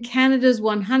during Canada's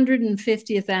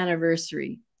 150th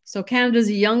anniversary. So Canada's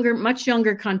a much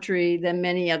younger country than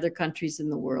many other countries in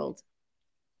the world.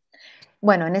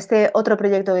 Bueno, en este otro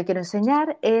proyecto que quiero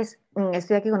enseñar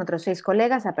estoy aquí con otros 6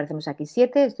 colegas, aparecemos aquí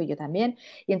 7, estoy yo también,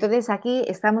 y entonces aquí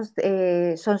estamos,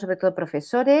 son sobre todo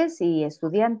profesores y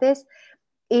estudiantes,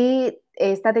 y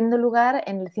está teniendo lugar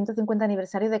en el 150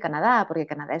 aniversario de Canadá, porque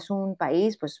Canadá es un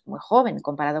país pues muy joven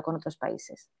comparado con otros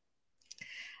países.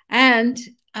 And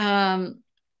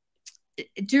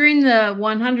during the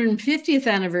 150th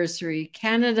anniversary,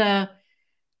 Canada,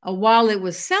 while it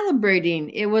was celebrating,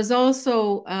 it was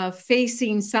also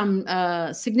facing some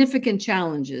significant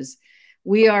challenges.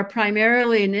 We are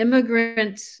primarily an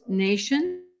immigrant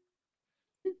nation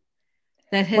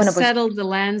that has settled the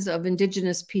lands of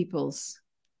indigenous peoples.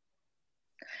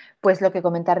 Pues lo que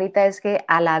comenta Rita es que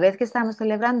a la vez que estamos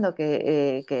celebrando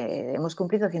que hemos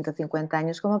cumplido 150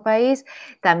 años como país,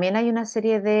 también hay una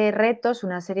serie de retos,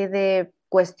 una serie de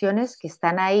cuestiones que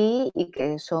están ahí y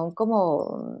que son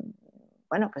como,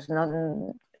 bueno, pues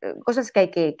no, cosas que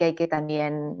hay que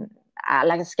también, a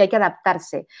las que hay que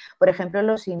adaptarse. Por ejemplo,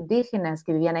 los indígenas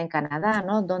que vivían en Canadá,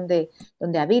 ¿no? ¿Dónde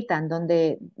habitan?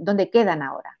 ¿Dónde quedan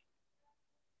ahora?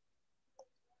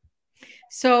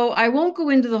 So I won't go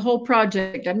into the whole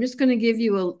project. I'm just going to give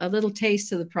you a little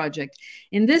taste of the project.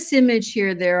 In this image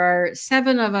here, there are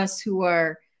 7 of us who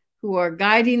are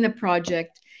guiding the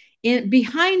project.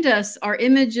 Behind us are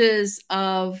images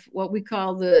of what we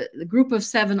call the group of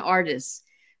 7 artists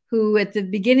who at the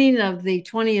beginning of the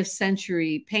 20th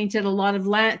century painted a lot of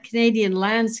Canadian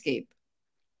landscape.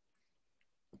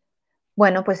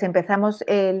 Bueno, pues empezamos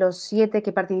los 7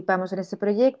 que participamos en este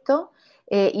proyecto.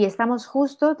 y estamos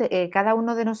justo, cada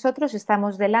uno de nosotros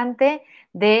estamos delante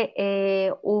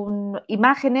de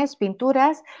imágenes,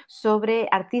 pinturas sobre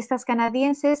artistas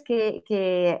canadienses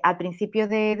que al principio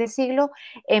de siglo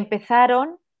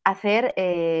empezaron a hacer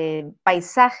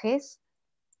paisajes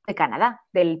de Canadá,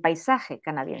 del paisaje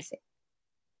canadiense.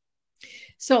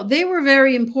 So they were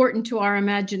very important to our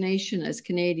imagination as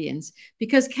Canadians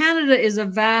because Canada is a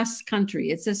vast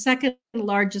country. It's the second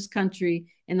largest country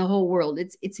in the whole world.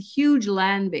 It's a huge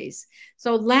land base.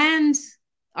 So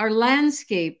our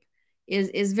landscape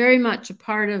is very much a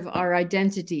part of our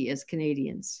identity as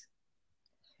Canadians.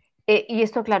 Y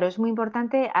esto, claro, es muy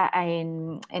importante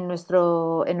en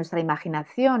nuestra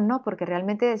imaginación, ¿no? Porque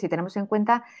realmente, si tenemos en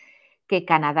cuenta que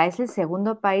Canadá es el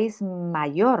segundo país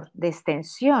mayor de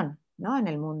extensión, ¿no?, en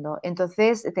el mundo.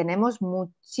 Entonces, tenemos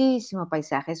muchísimo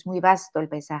paisaje, es muy vasto el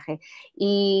paisaje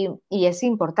y es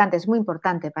importante, es muy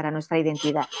importante para nuestra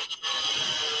identidad.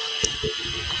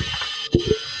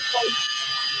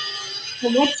 So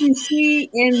what you see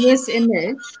in this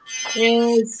image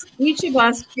is each of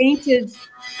us painted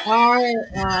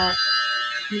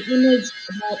the image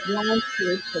about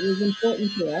landscape that was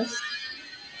important to us,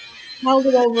 held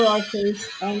it over our face,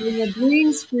 and in the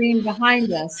green screen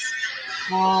behind us,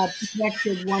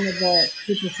 projected one of the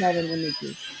Super 7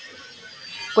 images.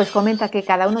 Pues comenta que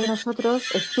cada uno de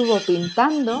nosotros estuvo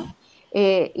pintando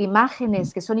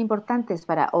imágenes que son importantes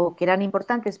o que eran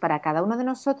importantes para cada uno de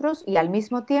nosotros y al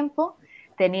mismo tiempo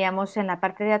teníamos en la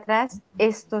parte de atrás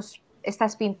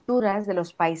estas pinturas de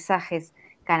los paisajes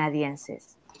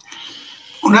canadienses.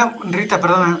 Rita,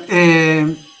 perdona,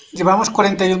 llevamos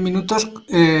 41 minutos,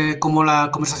 como la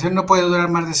conversación no puede durar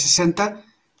más de 60,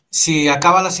 si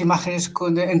acaba las imágenes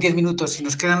en 10 minutos, si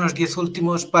nos quedan los 10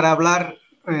 últimos para hablar,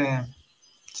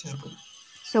 se supone.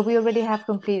 So we already have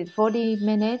completed 40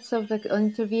 minutes of the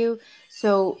interview.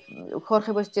 So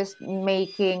Jorge was just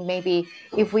making, maybe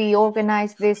if we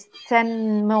organize this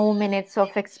 10 more minutes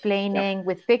of explaining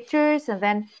with pictures and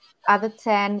then other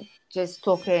 10 just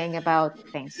talking about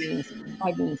things.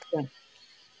 5 minutes, yeah.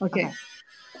 Okay.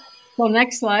 So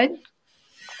next slide.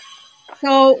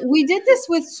 So we did this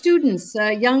with students,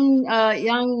 young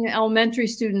elementary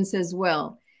students as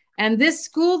well. And this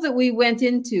school that we went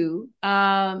into,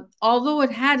 although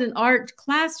it had an art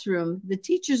classroom, the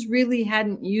teachers really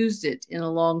hadn't used it in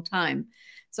a long time.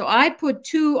 So I put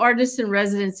 2 artists in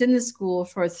residence in the school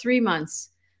for 3 months.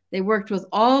 They worked with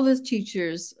all the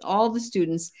teachers, all the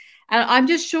students. And I'm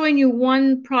just showing you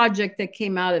one project that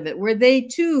came out of it, where they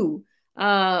too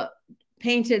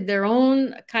painted their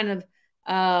own kind of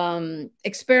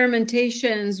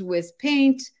experimentations with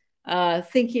paint,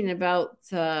 thinking about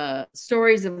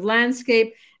stories of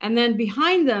landscape. And then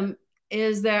behind them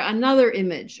is there another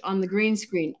image on the green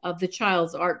screen of the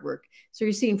child's artwork. So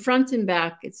you're seeing front and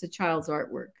back, it's the child's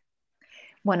artwork.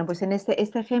 Bueno, pues en este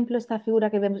ejemplo, esta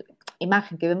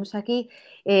imagen que vemos aquí,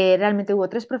 realmente hubo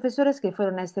 3 profesores que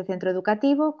fueron a este centro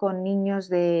educativo con niños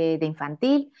de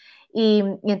infantil y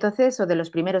entonces, o de los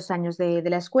primeros años de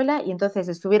la escuela, y entonces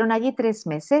estuvieron allí 3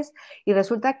 meses y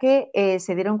resulta que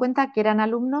se dieron cuenta que eran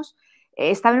alumnos,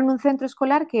 estaban en un centro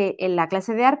escolar que en la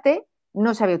clase de arte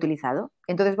no se había utilizado.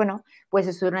 Entonces, bueno, pues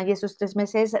estuvieron allí esos 3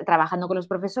 meses trabajando con los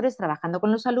profesores, trabajando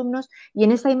con los alumnos, y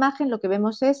en esta imagen lo que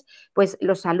vemos es pues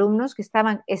los alumnos que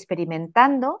estaban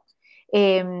experimentando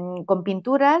con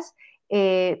pinturas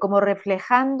como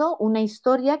reflejando una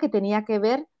historia que tenía que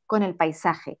ver con el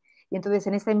paisaje. Y entonces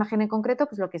en esta imagen en concreto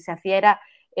pues lo que se hacía era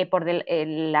por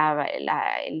la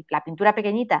pintura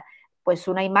pequeñita, pues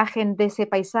una imagen de ese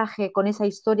paisaje con esa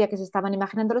historia que se estaban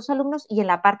imaginando los alumnos, y en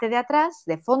la parte de atrás,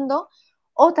 de fondo,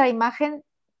 otra imagen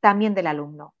también del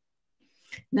alumno.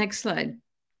 Next slide.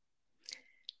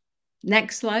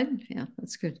 Next slide. Yeah,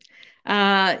 that's good.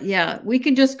 Yeah, we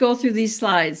can just go through these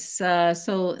slides.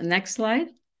 So next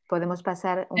slide. Podemos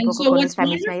pasar un And poco so con what's esta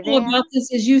misma wonderful idea. about this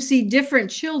is you see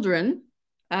different children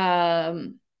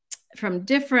from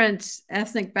different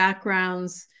ethnic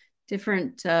backgrounds,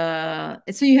 different,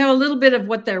 so you have a little bit of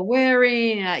what they're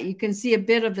wearing. You can see a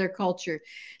bit of their culture.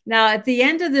 Now, at the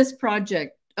end of this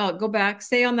project, go back,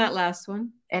 stay on that last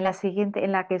one. En la siguiente,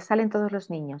 en la que salen todos los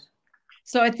niños.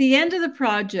 So at the end of the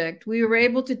project, we were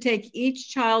able to take each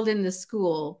child in the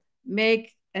school,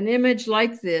 make an image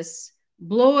like this,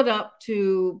 blow it up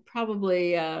to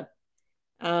probably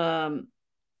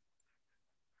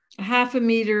half a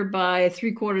meter by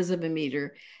 3/4 of a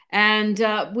meter. And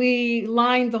we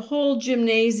lined the whole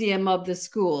gymnasium of the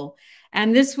school.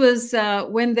 And this was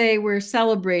when they were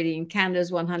celebrating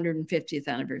Canada's 150th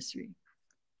anniversary.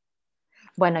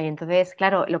 Bueno, y entonces,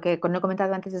 claro, lo que no he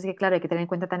comentado antes es que, claro, hay que tener en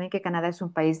cuenta también que Canadá es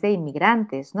un país de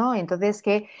inmigrantes, ¿no? Entonces,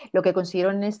 que lo que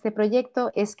consiguieron en este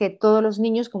proyecto es que todos los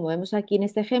niños, como vemos aquí en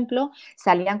este ejemplo,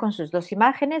 salían con sus dos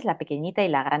imágenes, la pequeñita y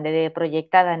la grande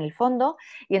proyectada en el fondo,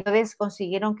 y entonces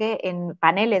consiguieron que en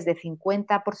paneles de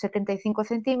 50 por 75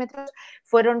 centímetros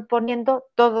fueron poniendo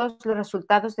todos los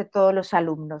resultados de todos los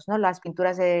alumnos, ¿no? Las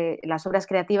pinturas, las obras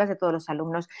creativas de todos los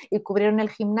alumnos, y cubrieron el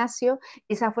gimnasio,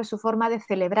 y esa fue su forma de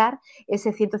celebrar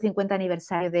ese 150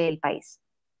 aniversario del país.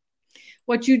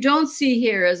 What you don't see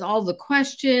here is all the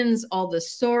questions, all the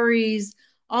stories,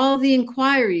 all the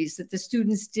inquiries that the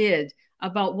students did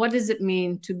about what does it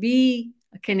mean to be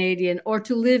a Canadian or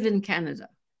to live in Canada.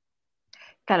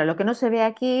 Claro, lo que no se ve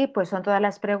aquí pues son todas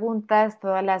las preguntas,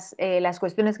 todas las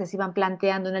cuestiones que se iban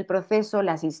planteando en el proceso,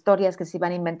 las historias que se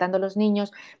iban inventando los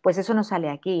niños, pues eso no sale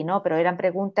aquí, ¿no? Pero eran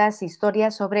preguntas,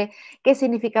 historias sobre qué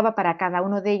significaba para cada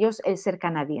uno de ellos el ser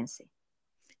canadiense.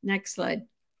 Next slide.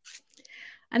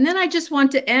 And then I just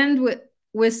want to end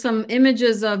with some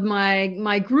images of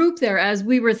my group there as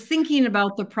we were thinking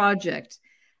about the project.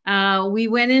 We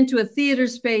went into a theater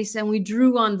space and we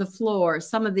drew on the floor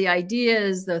some of the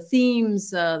ideas, the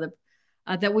themes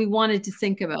that we wanted to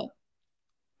think about.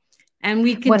 And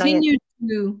we continued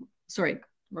sorry.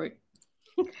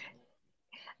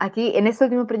 Aquí, en este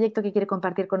último proyecto que quiere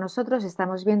compartir con nosotros,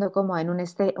 estamos viendo cómo en un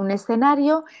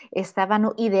escenario estaban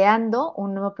ideando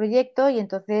un nuevo proyecto y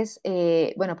entonces,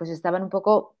 bueno, pues estaban un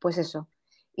poco, pues eso,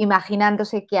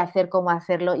 imaginándose qué hacer, cómo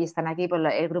hacerlo, y están aquí pues,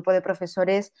 el grupo de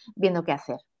profesores viendo qué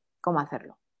hacer, cómo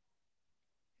hacerlo.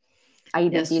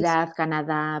 Identidad, yes.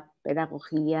 Canadá,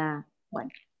 pedagogía, bueno.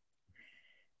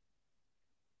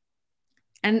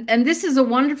 And this is a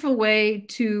wonderful way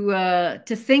to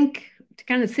think, to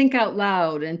kind of think out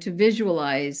loud and to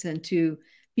visualize and to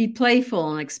be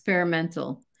playful and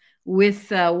experimental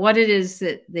with what it is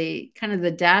that kind of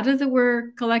the data that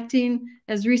we're collecting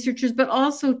as researchers, but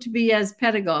also to be as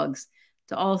pedagogues,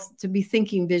 to be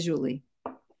thinking visually.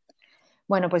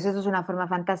 Bueno, pues esto es una forma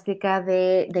fantástica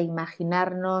de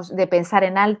imaginarnos, de pensar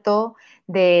en alto,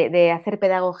 de hacer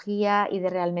pedagogía y de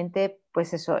realmente,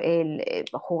 pues eso,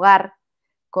 jugar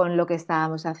con lo que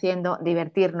estábamos haciendo,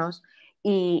 divertirnos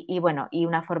y bueno, y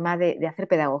una forma de hacer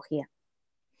pedagogía.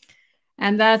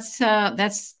 And that's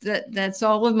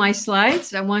all of my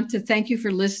slides. I want to thank you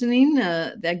for listening.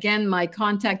 Again, my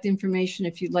contact information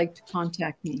if you'd like to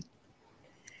contact me.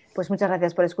 Pues muchas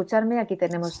gracias por escucharme. Aquí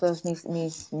tenemos todos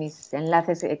mis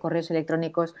enlaces, correos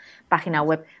electrónicos, página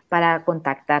web para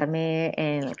contactarme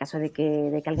en el caso de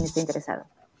que alguien esté interesado.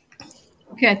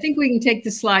 Okay, I think we can take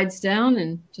the slides down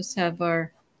and just have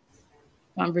our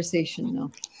conversation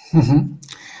now.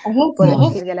 I hope I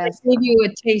gave you a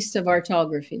taste of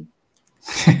orthography.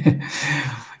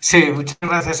 Sí, muchas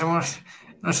gracias.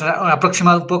 Nos ha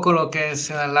aproximado un poco lo que es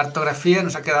la ortografía,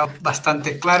 nos ha quedado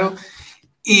bastante claro.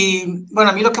 Y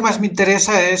bueno, a mí lo que más me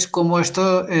interesa es cómo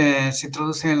esto se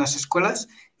introduce en las escuelas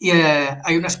y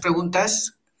hay unas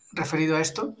preguntas referido a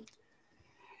esto.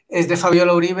 Es de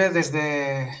Fabiola Uribe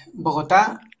desde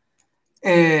Bogotá,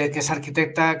 que es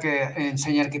arquitecta que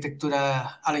enseña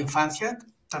arquitectura a la infancia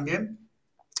también.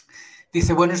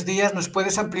 Dice, buenos días, ¿nos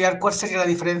puedes ampliar cuál sería la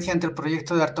diferencia entre el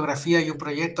proyecto de ortografía y un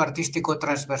proyecto artístico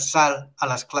transversal a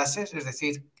las clases? Es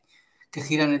decir, que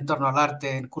giran en torno al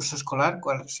arte en curso escolar.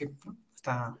 ¿Cuál? Sí,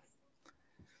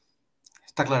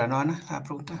 Está clara, ¿no, Ana, la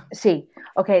pregunta? Sí.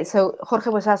 Okay, so Jorge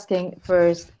was asking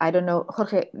first, I don't know,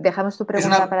 Jorge, dejamos tu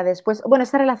pregunta para después. Bueno,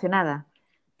 está relacionada.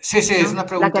 Sí, ¿no? Es una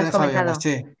pregunta de Fabiola,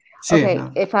 sí.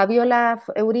 Okay, Fabiola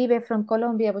Uribe from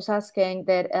Colombia was asking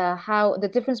that how the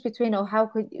difference between or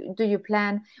how do you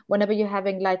plan whenever you're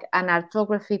having like an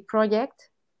orthography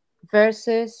project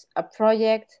versus a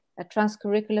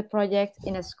transcurricular project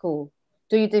in a school?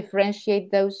 Do you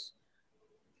differentiate those?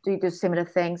 Do you do similar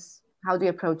things? How do you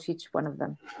approach each one of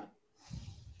them?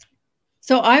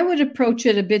 So I would approach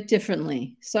it a bit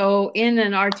differently. So in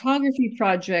an orthography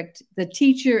project, the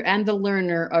teacher and the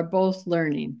learner are both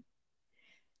learning.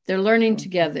 They're learning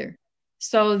together.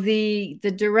 So the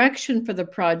direction for the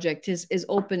project is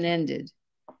open-ended.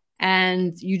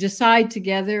 And you decide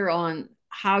together on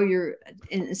how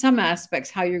in some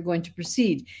aspects, how you're going to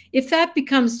proceed. If that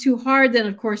becomes too hard, then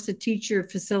of course the teacher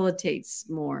facilitates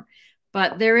more.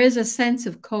 But there is a sense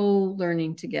of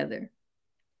co-learning together.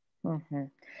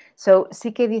 So,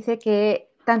 sí que dice que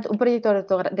tanto un proyecto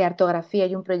de ortografía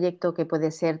y un proyecto que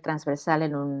puede ser transversal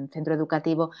en un centro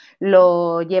educativo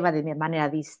lo lleva de manera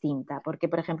distinta, porque,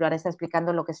 por ejemplo, ahora está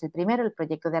explicando lo que es el primero, el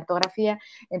proyecto de ortografía,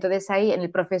 entonces ahí en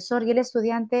el profesor y el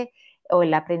estudiante o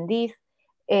el aprendiz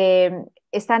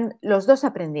están los dos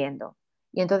aprendiendo.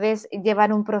 Y entonces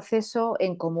llevan un proceso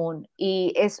en común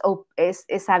y es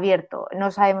abierto, no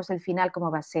sabemos el final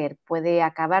cómo va a ser, puede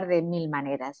acabar de 1000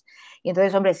 maneras. Y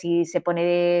entonces, hombre, si se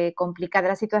pone complicada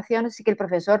la situación, sí que el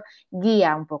profesor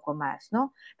guía un poco más,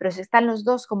 ¿no? Pero si están los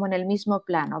dos como en el mismo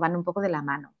plano, van un poco de la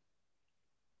mano.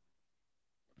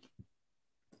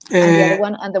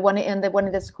 And the one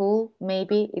in the school,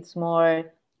 maybe it's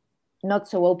more not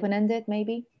so open-ended,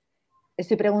 maybe.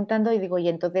 Estoy preguntando y digo, y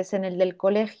entonces en el del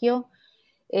colegio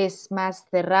es más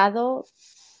cerrado.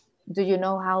 Do you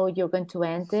know how you're going to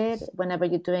end it whenever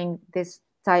you're doing these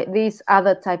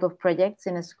other type of projects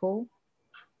in a school?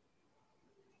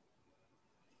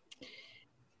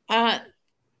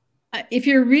 If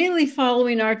you're really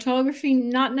following artography,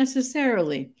 not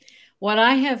necessarily. What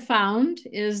I have found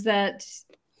is that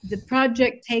the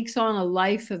project takes on a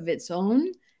life of its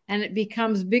own, and it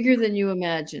becomes bigger than you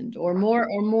imagined, or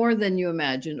more than you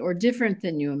imagined, or different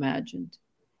than you imagined.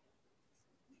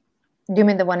 You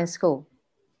mean the one in school?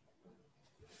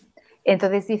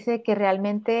 Entonces dice que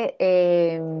realmente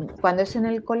cuando es en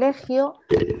el colegio,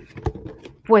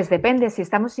 pues depende, si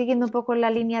estamos siguiendo un poco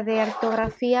la línea de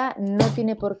ortografía, no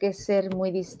tiene por qué ser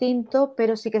muy distinto,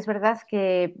 pero sí que es verdad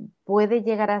que puede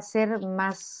llegar a ser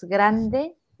más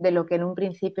grande de lo que en un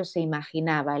principio se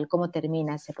imaginaba, el cómo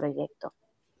termina ese proyecto.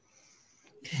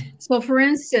 So for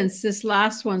instance, this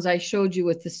last ones I showed you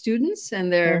with the students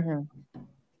and their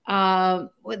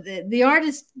the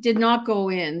artists did not go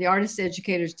in, the artist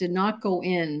educators did not go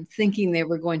in thinking they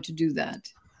were going to do that.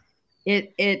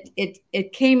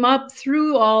 It came up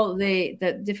through all the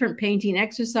different painting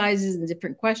exercises and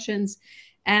different questions,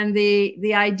 and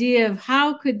the idea of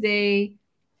how could they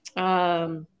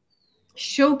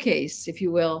showcase, if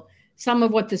you will, some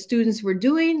of what the students were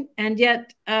doing, and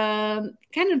yet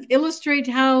kind of illustrate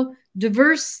how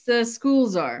diverse the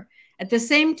schools are, at the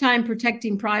same time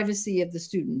protecting privacy of the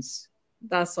students,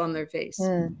 thus on their face.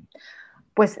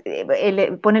 Pues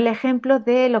pone el ejemplo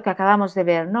de lo que acabamos de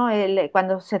ver, ¿no?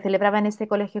 Cuando se celebraba en este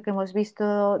colegio que hemos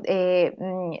visto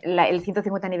el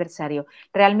 150 aniversario.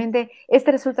 Realmente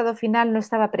este resultado final no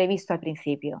estaba previsto al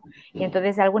principio. Y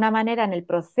entonces, de alguna manera, en el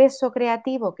proceso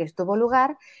creativo que tuvo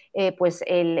lugar, pues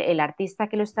el artista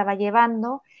que lo estaba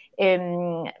llevando,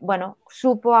 bueno,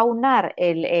 supo aunar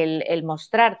el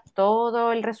mostrar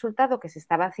todo el resultado que se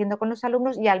estaba haciendo con los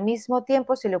alumnos y al mismo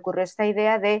tiempo se le ocurrió esta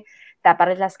idea de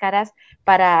taparles las caras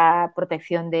para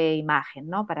protección de imagen,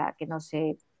 ¿no? Para que no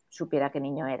se supiera qué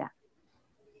niño era.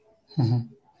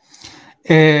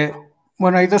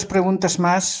 Bueno, hay dos preguntas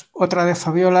más, otra de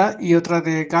Fabiola y otra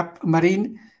de Gab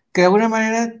Marín, que de alguna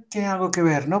manera tiene algo que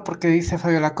ver, ¿no? Porque dice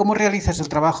Fabiola, ¿cómo realizas el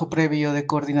trabajo previo de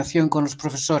coordinación con los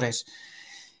profesores?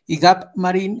 Y Gab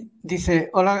Marín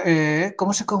dice, hola,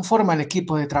 ¿cómo se conforma el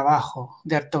equipo de trabajo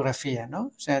de ortografía,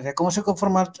 ¿no? O sea, de cómo se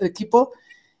conforma el equipo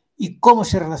y cómo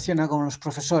se relaciona con los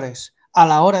profesores a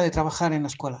la hora de trabajar en la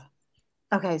escuela.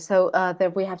 Okay, so there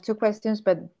we have two questions,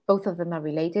 but both of them are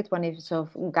related. One is of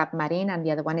Gab Marin and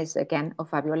the other one is, again, of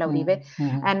Fabiola Uribe.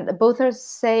 And both are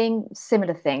saying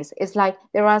similar things. It's like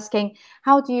they're asking,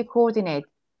 how do you coordinate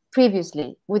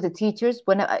previously with the teachers?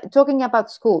 When talking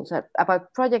about schools,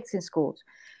 about projects in schools,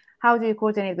 how do you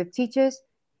coordinate with teachers?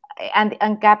 And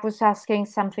Gab was asking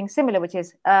something similar, which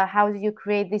is, how do you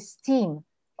create this team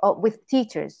with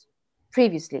teachers?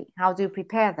 Previously, how do you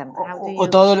prepare them? O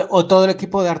todo el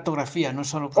equipo de ortografía, no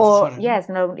solo profesores.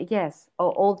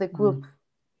 Or all the group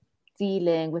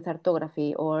dealing with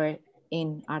orthography or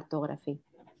in orthography.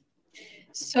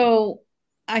 So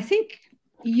I think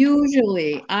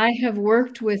usually I have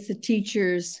worked with the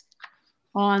teachers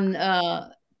on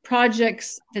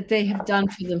projects that they have done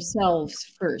for themselves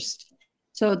first.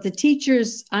 So the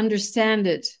teachers understand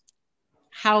it,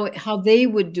 how they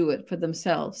would do it for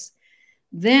themselves.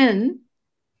 Then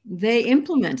they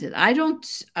implement it. I don't,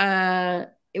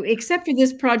 except for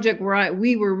this project where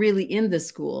we were really in the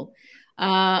school.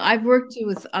 I've worked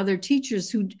with other teachers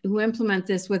who implement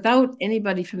this without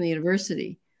anybody from the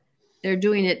university. They're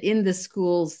doing it in the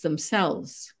schools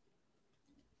themselves.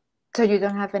 So you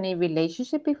don't have any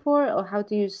relationship before, or how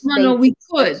do you? No, we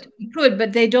could,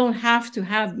 but they don't have to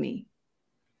have me.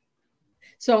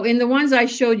 So in the ones I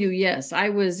showed you, yes, I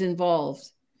was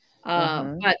involved.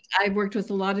 But I've worked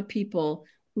with a lot of people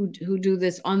who do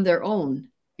this on their own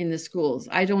in the schools.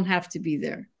 I don't have to be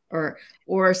there,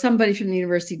 or somebody from the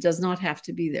university does not have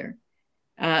to be there.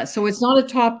 So it's not a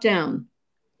top-down.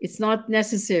 It's not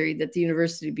necessary that the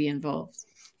university be involved.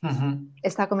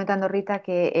 Está comentando Rita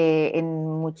que en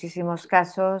muchísimos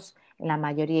casos En la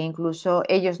mayoría incluso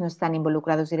ellos no están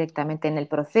involucrados directamente en el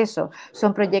proceso.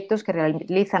 Son proyectos que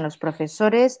realizan los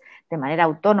profesores de manera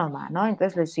autónoma, ¿no?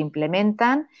 Entonces los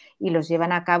implementan y los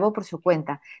llevan a cabo por su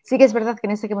cuenta. Sí que es verdad que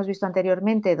en este que hemos visto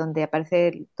anteriormente, donde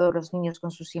aparecen todos los niños con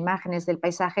sus imágenes del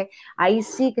paisaje, ahí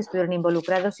sí que estuvieron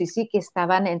involucrados y sí que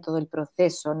estaban en todo el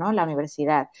proceso, ¿no? La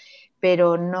universidad,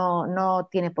 pero no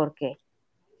tiene por qué.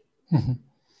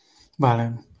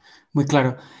 Vale, muy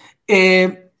claro.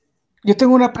 Yo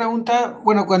tengo una pregunta,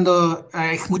 bueno, cuando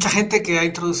hay mucha gente que ha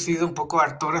introducido un poco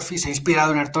Artography, se ha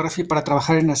inspirado en Artography para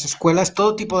trabajar en las escuelas,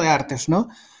 todo tipo de artes, ¿no?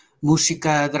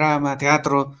 Música, drama,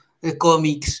 teatro,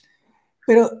 cómics,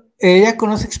 pero ella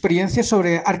conoce experiencias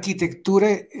sobre arquitectura,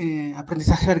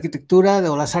 aprendizaje de arquitectura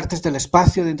o las artes del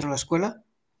espacio dentro de la escuela.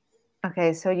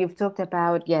 Okay, so you've talked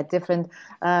about, different,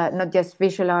 not just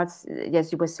visual arts,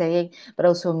 as you were saying, but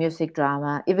also music,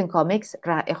 drama, even comics,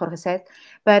 Jorge said.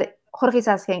 But Jorge's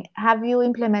asking, have you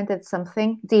implemented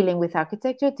something dealing with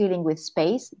architecture, dealing with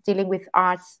space, dealing with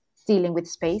arts, dealing with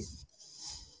space?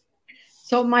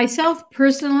 So myself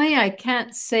personally, I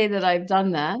can't say that I've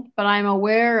done that, but I'm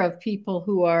aware of people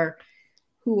who are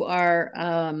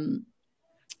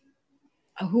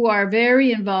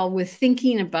very involved with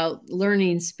thinking about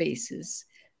learning spaces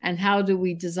and how do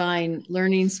we design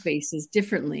learning spaces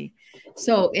differently.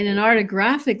 So in an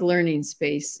artographic learning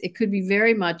space, it could be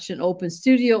very much an open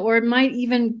studio, or it might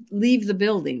even leave the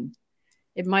building.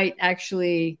 It might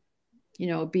actually,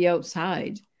 be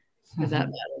outside for that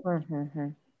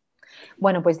matter.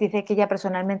 Bueno, pues dice que ella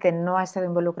personalmente no ha estado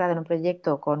involucrada en un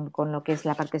proyecto con lo que es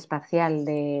la parte espacial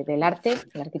del arte,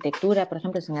 la arquitectura, por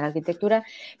ejemplo, enseñar arquitectura,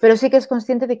 pero sí que es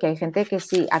consciente de que hay gente que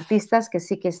sí, artistas que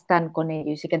sí que están con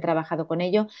ello y sí que han trabajado con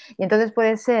ello, y entonces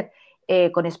puede ser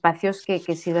con espacios que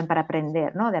sirven para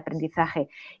aprender, ¿no? De aprendizaje,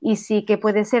 y sí que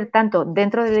puede ser tanto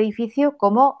dentro del edificio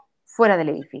como fuera del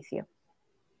edificio.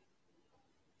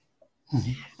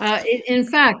 In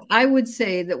fact, I would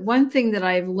say that one thing that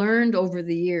I've learned over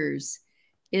the years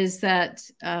is that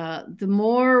the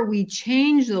more we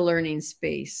change the learning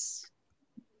space,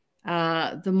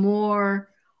 the more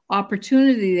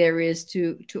opportunity there is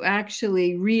to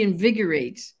actually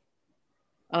reinvigorate,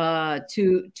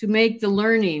 to make the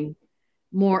learning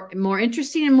more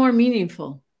interesting and more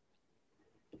meaningful.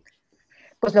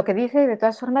 Pues lo que dice, de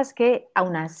todas formas, que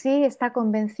aún así está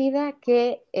convencida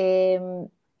que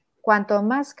cuanto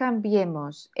más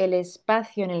cambiemos el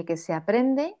espacio en el que se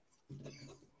aprende,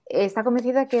 está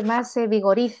convencida que más se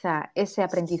vigoriza ese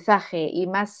aprendizaje y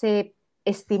más se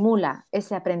estimula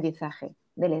ese aprendizaje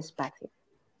del espacio.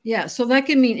 Yeah, so that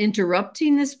can mean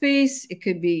interrupting the space, it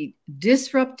could be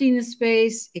disrupting the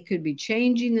space, it could be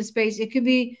changing the space, it could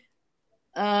be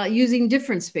using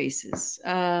different spaces.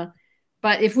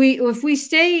 But if we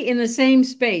stay in the same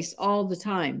space all the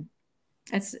time,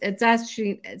 it's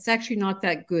actually not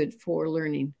that good for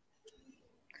learning.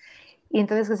 Y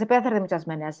entonces, que se puede hacer de muchas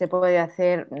maneras. Se puede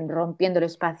hacer rompiendo el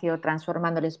espacio,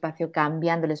 transformando el espacio,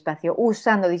 cambiando el espacio,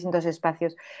 usando distintos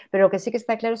espacios. Pero lo que sí que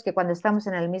está claro es que cuando estamos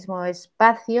en el mismo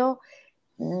espacio,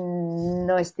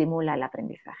 no estimula el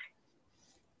aprendizaje.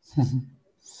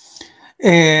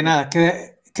 Nada,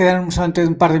 quedan solamente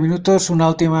un par de minutos. Una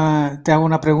última, te hago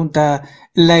una pregunta.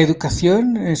 ¿La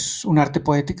educación es un arte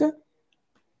poética?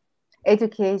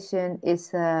 Education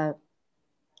is a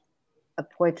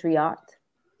poetry art.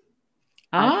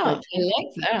 I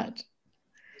like that.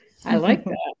 I like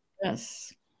that,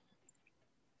 yes.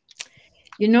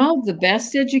 The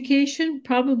best education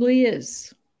probably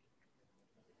is.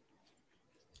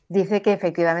 Dice que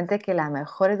efectivamente que la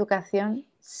mejor educación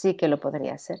sí que lo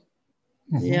podría ser.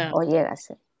 Yeah. O llega a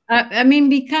ser. I mean,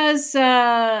 because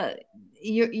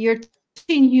you're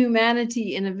teaching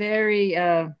humanity in a very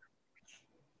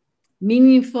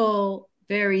meaningful,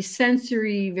 very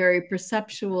sensory, very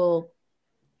perceptual,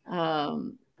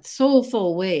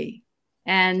 soulful way,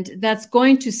 and that's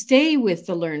going to stay with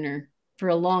the learner for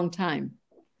a long time.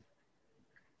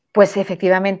 Pues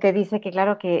efectivamente dice que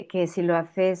claro que si lo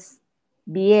haces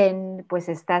bien, pues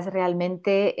estás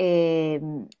realmente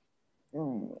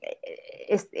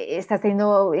estás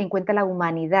teniendo en cuenta la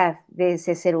humanidad de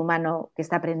ese ser humano que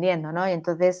está aprendiendo, ¿no? Y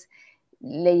entonces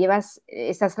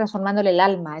estás transformándole el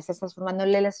alma, estás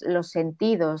transformándole los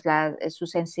sentidos, su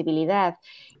sensibilidad,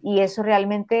 y eso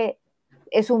realmente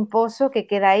es un pozo que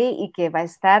queda ahí y que va a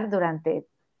estar durante,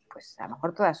 pues a lo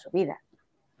mejor toda su vida.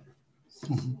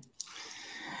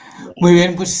 Muy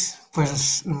bien, pues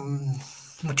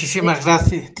muchísimas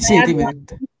gracias. Sí, dime.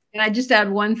 Can I just add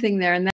one thing there? And